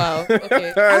 Wow.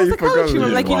 Okay. I was You like, how forgot did you me.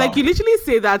 like, Wow. you literally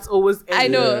say that's always. I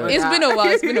know ending it's on been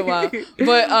that. a while.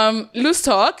 But Loose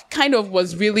Talk kind of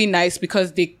was really nice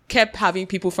because they kept having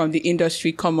people from the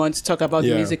industry come on to talk about the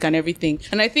Yeah. music and everything.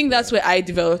 And I think that's where I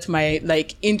developed my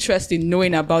like interest in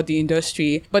knowing about the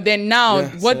industry. But then now Yeah,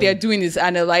 what same. they're doing is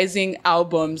analyzing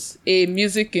albums, a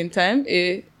music in time,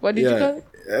 what did you call it?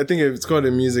 I think it's called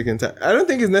a music in time. I don't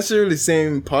think it's necessarily the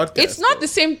same podcast. It's not the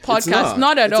same It's podcast,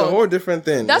 not at it's all. It's a whole different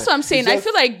thing. That's what I'm saying. It's I just-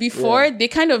 feel like before yeah. they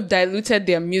kind of diluted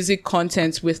their music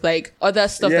content with like other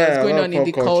stuff that was a going lot on of in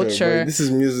the pop culture. But this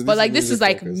is music. But like this is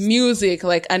like focused. music,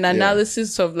 like an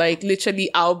analysis of like literally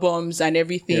albums and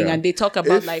everything, Yeah. and they talk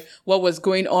about If- like what was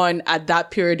going on at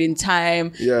that period in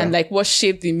time, Yeah. and like what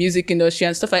shaped the music industry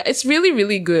and stuff like. It's really,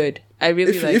 really good. I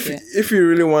really like it. If you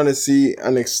really want to see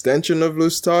an extension of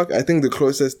Loose Talk, I think the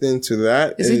closest thing to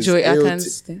that Is it Joey AOT.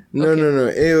 Atkins thing? No, Okay. no.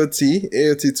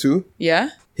 AOT2. Yeah,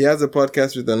 He has a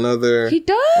podcast with he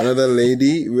does. another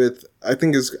lady with, I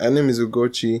think her name is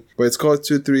Ugochi, but it's called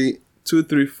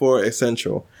 234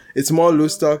 Essential. It's more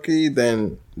loose talky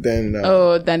than Than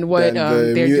what than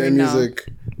they're doing now. music.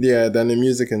 Yeah, than the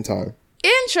music in time.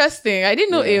 Interesting. I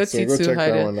didn't know Yeah, AOT so go too check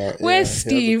that had one out. it. Yeah, Where's he has a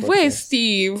Steve? Where's podcast.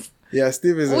 Steve? Yeah,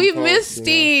 Steve is. We in talks, missed you know.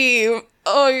 Steve.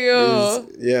 Oh yo.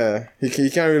 Yeah, he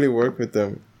can't really work with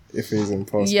them if he's in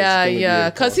post. Yeah.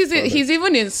 Because he's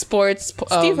even in sports.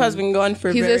 Steve has been gone for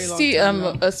a He's very a long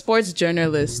time now. a sports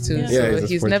journalist too. Yeah. So Yeah, he's a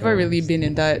he's sports never really journalist. been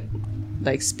in that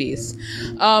like space.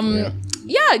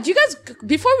 Yeah, do you guys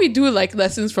before we do like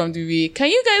lessons from the week, can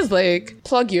you guys like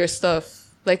plug your stuff?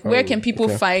 Like where can people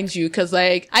okay. find you? Because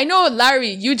like I know Larry,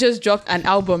 you just dropped an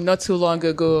album not too long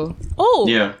ago. Oh,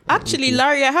 Yeah. Actually,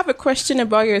 Larry, I have a question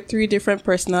about your 3 different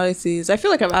personalities. I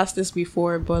feel like I've asked this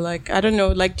before, but like I don't know.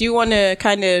 Like, do you want to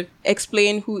kind of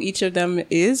explain who each of them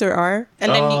is or are,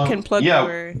 and then you can plug yeah.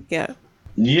 your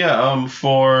Yeah,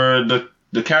 for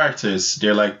the characters,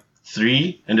 they're like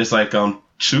 3, and there's like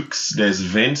Chooks, there's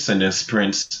Vince, and there's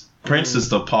Prince. Prince is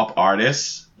the pop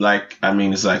artist. Like, I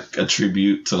mean, it's like a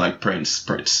tribute to like Prince.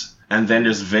 And then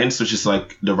there's Vince, which is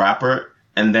like the rapper.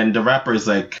 And then the rapper is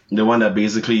like the one that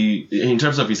basically, in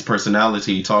terms of his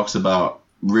personality, he talks about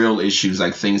real issues,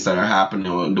 like things that are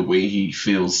happening or the way he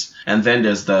feels. And then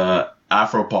there's the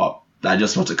Afro pop. I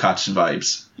just want to catch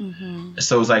vibes.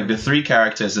 So it's like the 3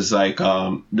 characters is like,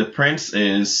 the Prince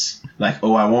is like,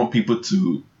 oh, I want people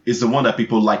to, is the one that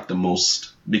people like the most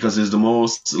because it's the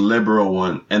most liberal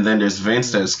one. And then there's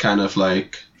Vince that's kind of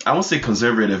like, I won't say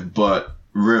conservative, but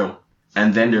real.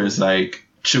 And then there's like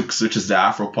Chooks, which is the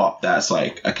Afro pop. That's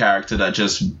like a character that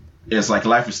just is like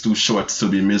life is too short to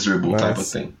be miserable type of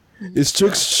Nice. thing. Is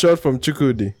Chooks short from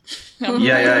Chukudi?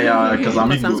 Yeah, because I'm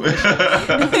Igbo.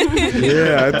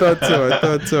 Yeah, I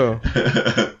thought so.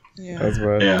 That's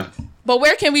right. Yeah. But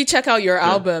where can we check out your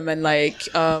album and like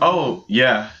Oh,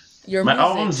 yeah. your my music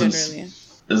album's generally?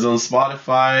 Is on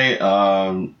Spotify,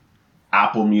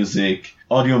 Apple Music,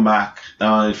 Audio Mac.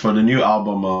 For the new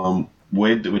album,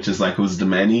 Wid, which is like Who's the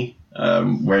Many,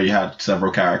 where you had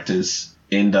several characters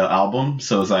in the album.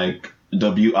 So it's like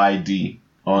WID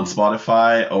on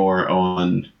Spotify or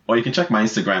on or you can check my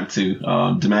Instagram too,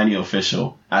 Demani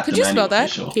Official. At Could you Demani spell that?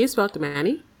 Official. Can you spell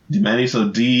Demani? Demani, so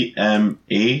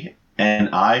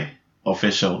DMANI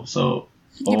Official. So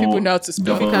You people know how to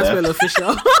spell. You can't spell official.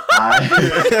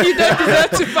 You don't deserve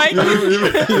to fight me.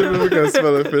 You can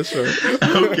spell official.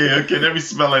 Okay, let me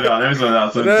spell it out.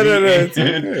 So No, it's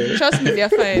Trust me, they're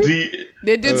fine.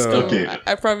 They did spell. Okay.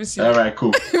 I promise you. All right,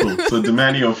 cool. So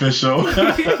Demani Official.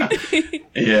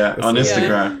 Yeah, on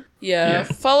Instagram. Yeah.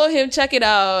 Follow him. Check it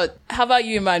out. How about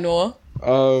you, Emmanuel?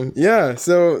 First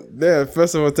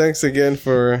of all, thanks again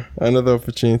for another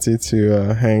opportunity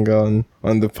to hang on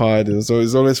the pod. It's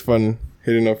always fun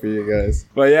hitting up with you guys.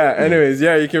 But yeah, anyways,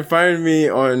 you can find me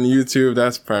on YouTube.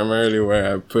 That's primarily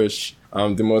where I push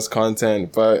the most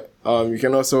content. But you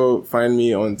can also find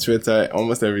me on Twitter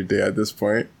almost every day at this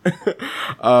point.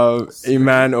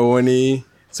 Eman Owoni.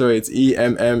 So it's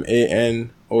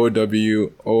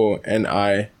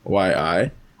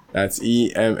EMMANOWONIYI. That's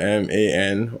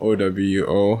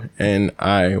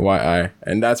EMMANOWONIYI.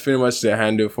 And that's pretty much the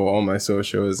handle for all my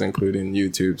socials, including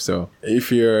YouTube. So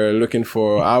if you're looking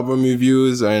for album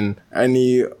reviews and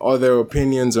any other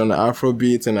opinions on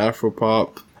Afrobeat and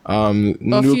Afropop, look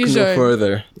no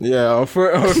further. Yeah, or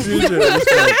fusion.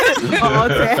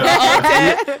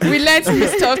 We learned some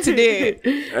stuff today.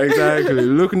 Exactly.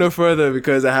 Look no further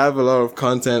because I have a lot of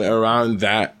content around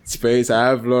that space. I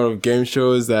have a lot of game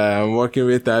shows that I'm working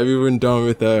with. I've even done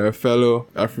with a fellow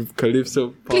Afro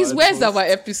Calypso. Please, where's our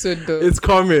episode though? It's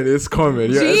coming. Your episode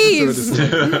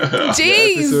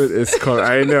is coming.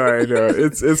 I know.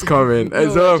 It's coming.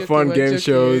 It's a lot of fun game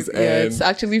shows. Yeah, it's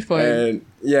actually fun.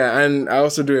 And I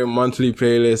also do a monthly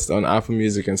playlist on Apple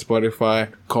Music and Spotify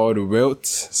called Wilt.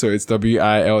 So it's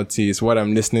WILT. It's what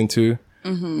I'm listening to for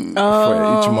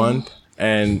each month.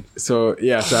 And so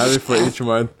I have it for each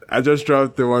month. I just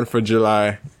dropped the one for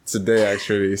July today,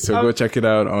 actually. So go check it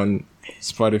out on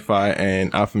Spotify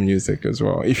and Apple Music as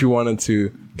well. If you wanted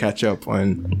to catch up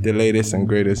on the latest and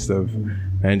greatest of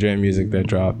Nigerian music that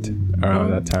dropped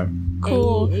around that time.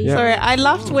 Cool. Yeah. Sorry, I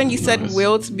laughed when you said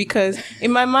wilt because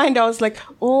in my mind I was like,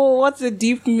 oh, what's the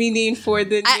deep meaning for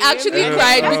the name? I actually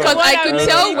cried because I could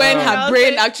tell when her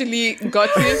brain actually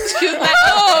got it. She was like,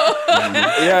 oh.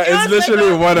 Yeah, it's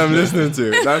literally what I'm listening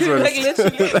to. That's what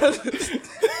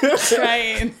it's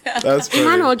Crying. That's funny.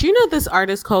 Emmanuel, do you know this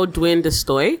artist called Dwin the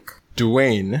Stoic?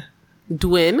 Dwayne?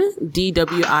 Dwin,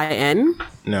 DWIN.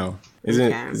 No. Is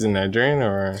it Nigerian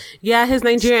or? Yeah, he's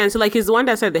Nigerian. So like he's the one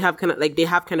that said they have kind of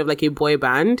like a boy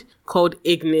band called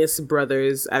Ignis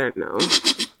Brothers. I don't know.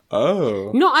 Oh.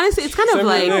 No, honestly, it's kind of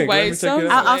like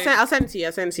I'll send it to you.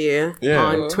 I'll send it to you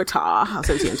on Twitter. I'll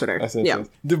send it to you on Twitter. Yeah.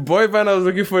 The boy band I was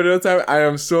looking for the other time, I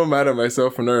am so mad at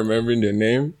myself for not remembering their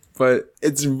name, but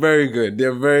it's very good.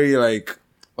 They're very like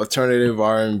alternative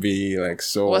R&B, like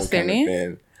soul. What's their name?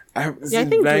 Band. I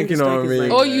think blanking on me.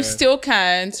 Oh, you still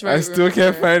can't. Right, I still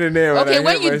can't find the name. Okay,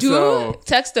 when you do,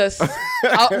 text us.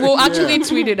 We'll actually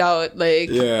tweet it out. Like,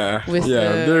 they're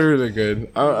really good.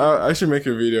 I should make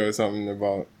a video or something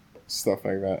about stuff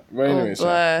like that. But anyway,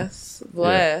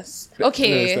 bless.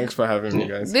 Okay. Anyways, thanks for having me,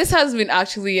 guys. This has been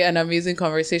actually an amazing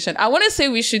conversation. I want to say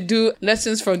we should do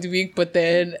lessons from the week, but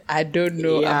then I don't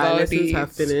know about lessons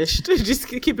have finished. Just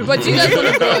keep it. But do you guys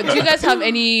want to go? Do you guys have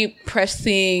any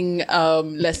pressing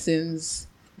lessons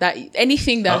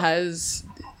anything that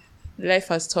life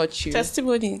has taught you?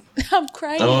 Testimony. I'm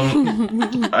crying.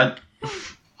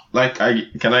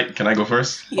 Can I go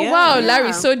first? Yeah. Oh, wow,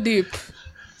 Larry, so deep.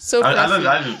 So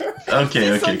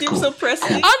okay, cool. So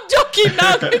pressing. I'm joking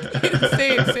now.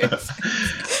 Say it.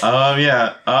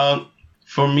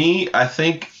 For me, I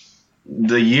think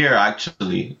the year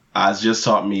actually has just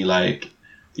taught me like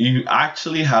you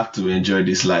actually have to enjoy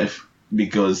this life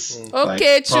because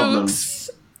problems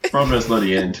not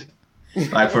the end.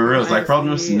 Like for real, like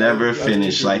problems never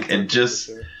finish. Like it's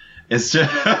just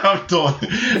I'm done.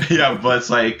 Yeah, but it's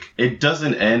like it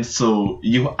doesn't end. So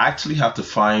you actually have to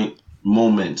find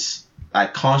moments. I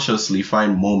consciously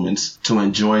find moments to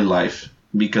enjoy life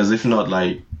because if not,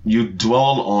 like you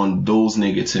dwell on those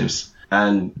negatives.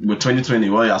 And with 2020,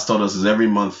 what it has taught us is every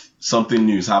month something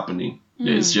new is happening.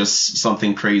 It's just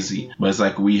something crazy. But it's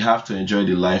like we have to enjoy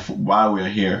the life while we're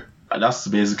here. That's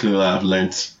basically what I've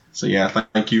learned. So yeah,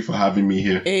 thank you for having me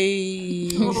here.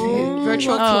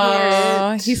 Virtual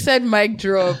class. He said mic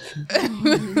drop.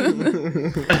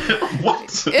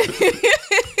 What?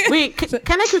 Wait,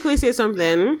 can I quickly say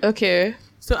something? Okay.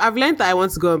 So I've learned that I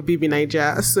want to go on BB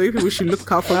Niger, so you people should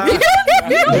look out for me.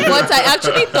 But I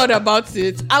actually thought about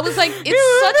it. I was like,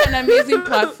 it's such an amazing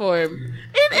platform.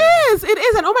 It is.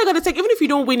 And oh my God, it's like, even if you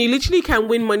don't win, you literally can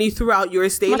win money throughout your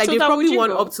stay. Like, they Matilda, probably would you won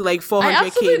go? up to like I 400k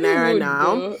absolutely naira would,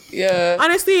 now. though. Yeah.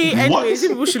 Honestly, anyways, What?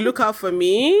 people should look out for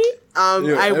me. I will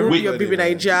be everybody your baby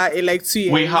knows. Naija in like 2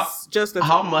 years. Wait,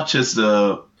 how much is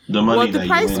the money Well, that the you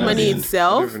price win? money as in?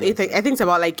 itself, I think it's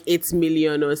about like 8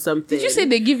 million or something. Did you say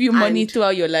they give you money And-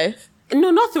 throughout your life? No,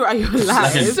 not throughout your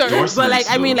life. endorsements, But like,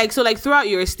 I mean, though. like, so like throughout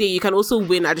your stay, you can also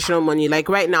win additional money. Like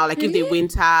right now, like if they win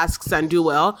tasks and do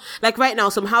well, like right now,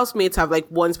 some housemates have like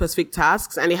one specific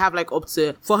tasks and they have like up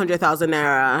to 400,000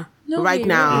 naira. No right way,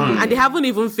 now, really? and they haven't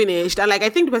even finished. And like, I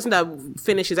think the person that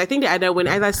finishes, I think they either win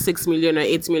either 6 million or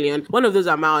 8 million. One of those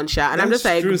amounts, and I'm That's just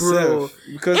like, true, bro, Seth,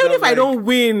 because even I'm if I like, don't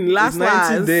win, It's last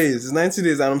 90 days. It's 90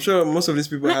 days, and I'm sure most of these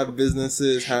people have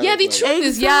businesses. Have, Yeah, the like, truth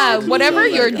is, Exactly. whatever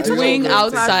Like, you're I doing don't know.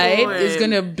 outside Platform. is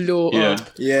gonna blow Yeah. up.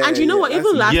 Yeah, And you know what? yeah,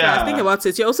 Even last year, I was Yeah. thinking about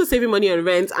it. You're also saving money on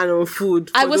rent and on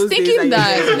food. I for was those days thinking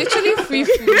that you- literally free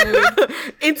food,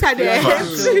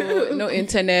 internet. no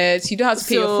internet, you don't have to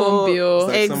pay your phone bill.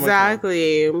 Like summer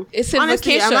Exactly. It's a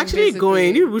Honestly, vacation. I'm actually basically.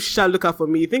 going. You shall look out for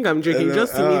me. You think I'm joking?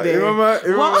 Just to me there.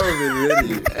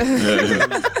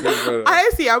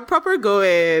 Honestly, I'm proper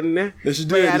going. They should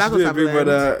do, But it. yeah, They that's should do what a I've Big learned.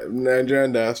 Brother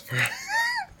Nigerian diaspora.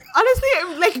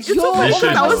 Honestly, like it's so Yo, funny because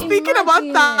I was imagine. thinking about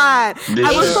that. They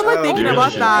I was should. someone thinking They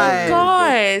about should. that.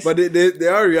 Gosh. But they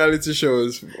are reality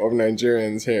shows of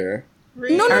Nigerians here.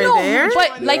 No, Are there?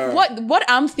 But like Yeah. what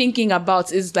I'm thinking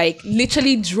about is like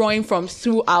literally drawing from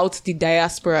throughout the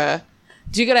diaspora.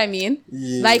 Do you get what I mean?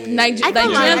 Yeah. Like I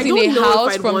can't lie, I Nigerians in don't a know if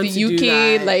house I'd from want the to do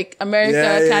UK, that. like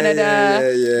America,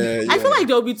 Canada. Yeah. I feel like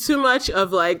there'll be too much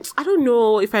of like, I don't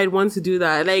know if I'd want to do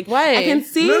that. Like, Why? I can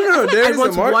see, No, I feel like there I'd is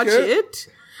want a to watch market. it.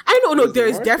 I don't know. There's a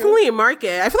There's market. definitely a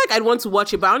market. I feel like I'd want to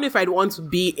watch it, but I don't know if I'd want to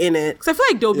be in it. Because I feel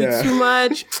like there'll Yeah. be too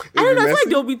much. I It'll don't know. be I feel like messy?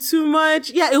 there'll be too much.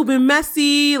 Yeah, it'll be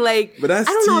messy. Like, But that's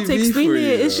I don't know how to TV explain for it.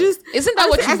 you, It's though. just. Isn't that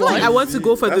what honestly, you I feel like want? I want to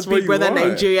go for That's the what Big you Brother want.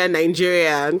 Nigeria.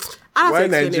 Why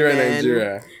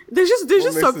Nigeria? There's just What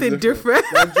makes something it different.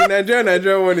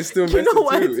 Nigeria one is still messy You know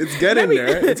what? too. It's getting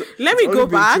there. Let me it's go only been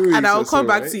back 2 and weeks I'll or come so,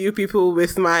 back right? to you people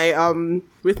with my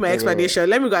explanation.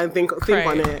 Let me go and think Right.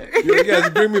 on it. You guys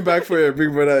bring me back for your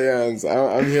Big Brother yans.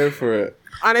 I'm here for it.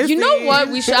 Honestly, You know what?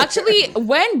 We should actually,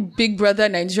 when Big Brother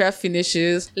Nigeria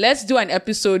finishes, let's do an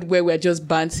episode where we're just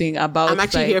banting about. I'm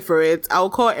actually like- here for it. I'll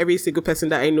call every single person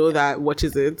that I know that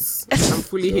watches it. I'm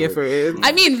fully here for it.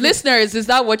 I mean, listeners, is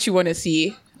that what you want to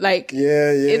see? Like,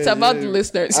 Yeah. it's about yeah. the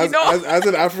listeners. As, You know? as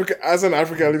an Africa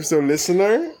Lipso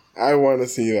listener, I want to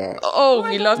see that. Oh,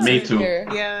 we love Me to too. hear.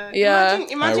 Yeah. Yeah.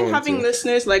 Imagine want having to.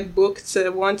 listeners like booked to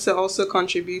want to also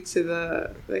contribute to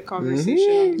the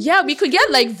conversation. Yeah, we could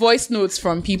get like voice notes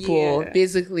from people, Yeah.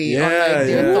 basically, on Yeah, like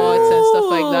their yeah. thoughts and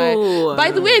stuff like Ooh. that. By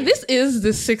the way, this is the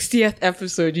 60th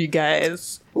episode, you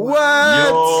guys. What?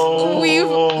 Yo. We've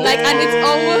like, and it's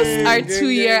almost our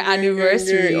 2-year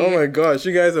anniversary. Oh my gosh,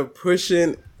 you guys are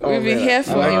pushing. Oh, We've been man, here I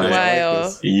for like a this, I like while.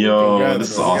 this. Yo, Congrats,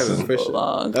 this is you guys are awesome. pushing.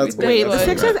 Long. That's We Wait,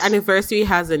 thank the God. 60th anniversary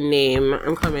has a name.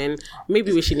 I'm coming.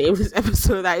 Maybe we should name this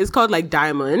episode that. It's called like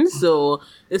Diamond. So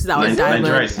this is our Nigeria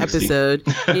Diamond is 60. episode.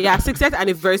 Yeah, 60th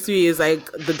anniversary is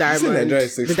like the diamond, Nigeria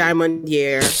is 60. the diamond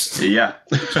year. Yeah.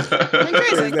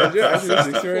 Nigeria is like Nigeria actually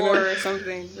 60 right 4 now? or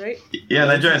something, right? Yeah,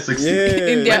 Nigeria is 60. Yeah.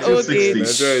 In their old 1960. age.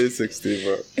 Nigeria is 60,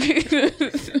 but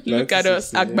Look at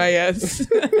us, 1960,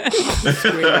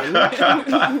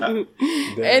 Agbayas.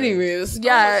 Anyways,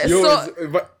 yeah. Yo,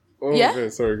 So, yeah? okay,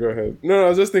 sorry, go ahead. No, I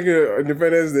was just thinking of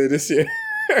Independence Day this year.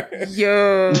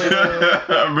 yo.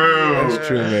 Bro. That's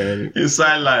true, man.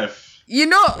 Inside life. You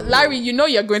know, Larry, you know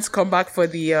you're going to come back for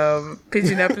the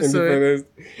pigeon episode. Independence.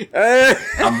 Hey,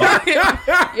 I'm back. You're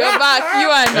back. You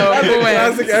are no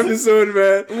classic episode,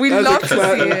 man. We That's love a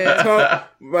to see it.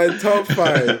 My top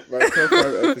 5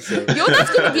 episode. Yo,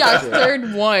 that's gonna be our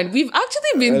third one. We've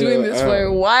actually been I doing know, this for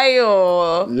a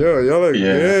while. Yo, y'all are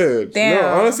Yeah. good. Damn. No,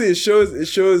 honestly, it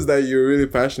shows that you're really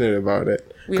passionate about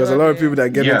it. We Because a love lot of it. people that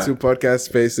get Yeah. into podcast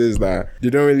spaces that you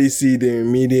don't really see the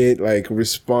immediate like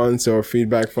response or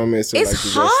feedback from it. So It's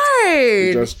like you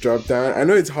hard. just drop down. I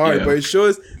know it's hard, Yeah. but it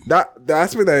shows that the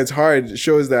aspect that it's hard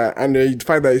shows that, and the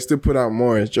fact that you still put out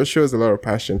more, it just shows a lot of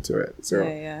passion to it. So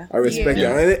Yeah. I respect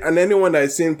Yeah. that. And anyone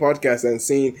that's seen podcasts and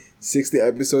seen 60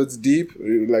 episodes deep,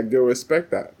 like they'll respect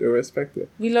that. They'll respect it.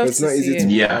 We love It's to not see easy it. to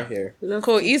be Yeah. out here.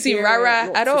 Cool, easy, rara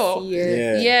at all.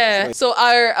 Yeah. So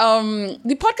our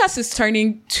the podcast is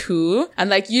turning 2, and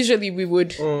like usually we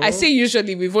would. I say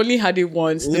usually, we've only had it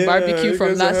once. The Yeah, barbecue you from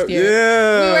guys last have- year.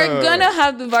 Yeah. We were gonna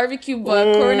have the barbecue, but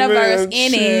Oh, coronavirus man,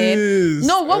 in jeez. it.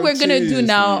 No, what we're gonna do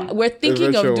now, seriously. we're thinking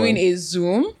of virtual doing one. a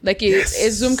Zoom, like a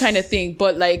Zoom kind of thing,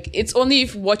 but like it's only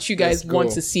if what you guys Let's want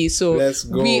go. to see. So Let's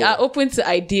go. we are open to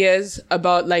ideas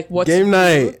about like what Game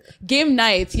night. Game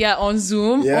night, yeah, on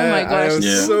Zoom. Yeah, Oh my I gosh. am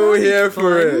Yeah. so here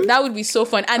for it. That would be so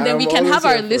fun. And then I'm we can always have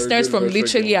our here for a listeners good from virtual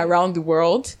literally game. around the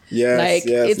world. Yes, Like,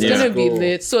 yes, it's let's gonna be go.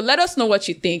 lit. So let us know what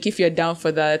you think if you're down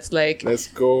for that. Like, Let's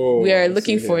go. we are I'm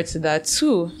looking so forward to that.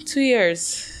 2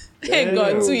 years. Thank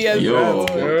God, 2 years. Yo.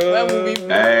 When will we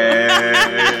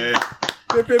Hey.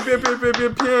 Pew, pew, pew, pew, pew, pew,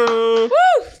 pew.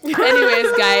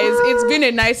 Anyways, guys, it's been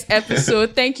a nice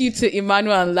episode. Thank you to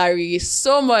Emmanuel and Larry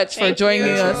so much for Thank joining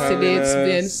you. us Thanks for today. It's having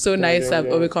been us. so nice Yeah,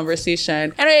 of a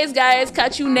conversation. Anyways, guys,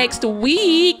 catch you next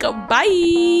week. Bye.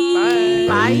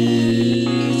 Bye.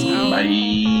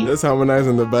 Bye. Let's harmonize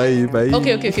on the bye. Bye.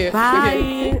 Okay.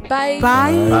 Bye. Bye.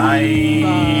 Bye. Bye.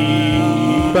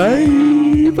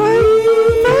 Bye. Bye.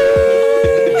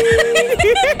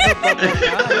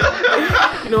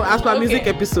 You know, as per music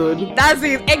episode. That's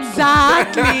it.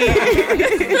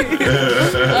 Exactly.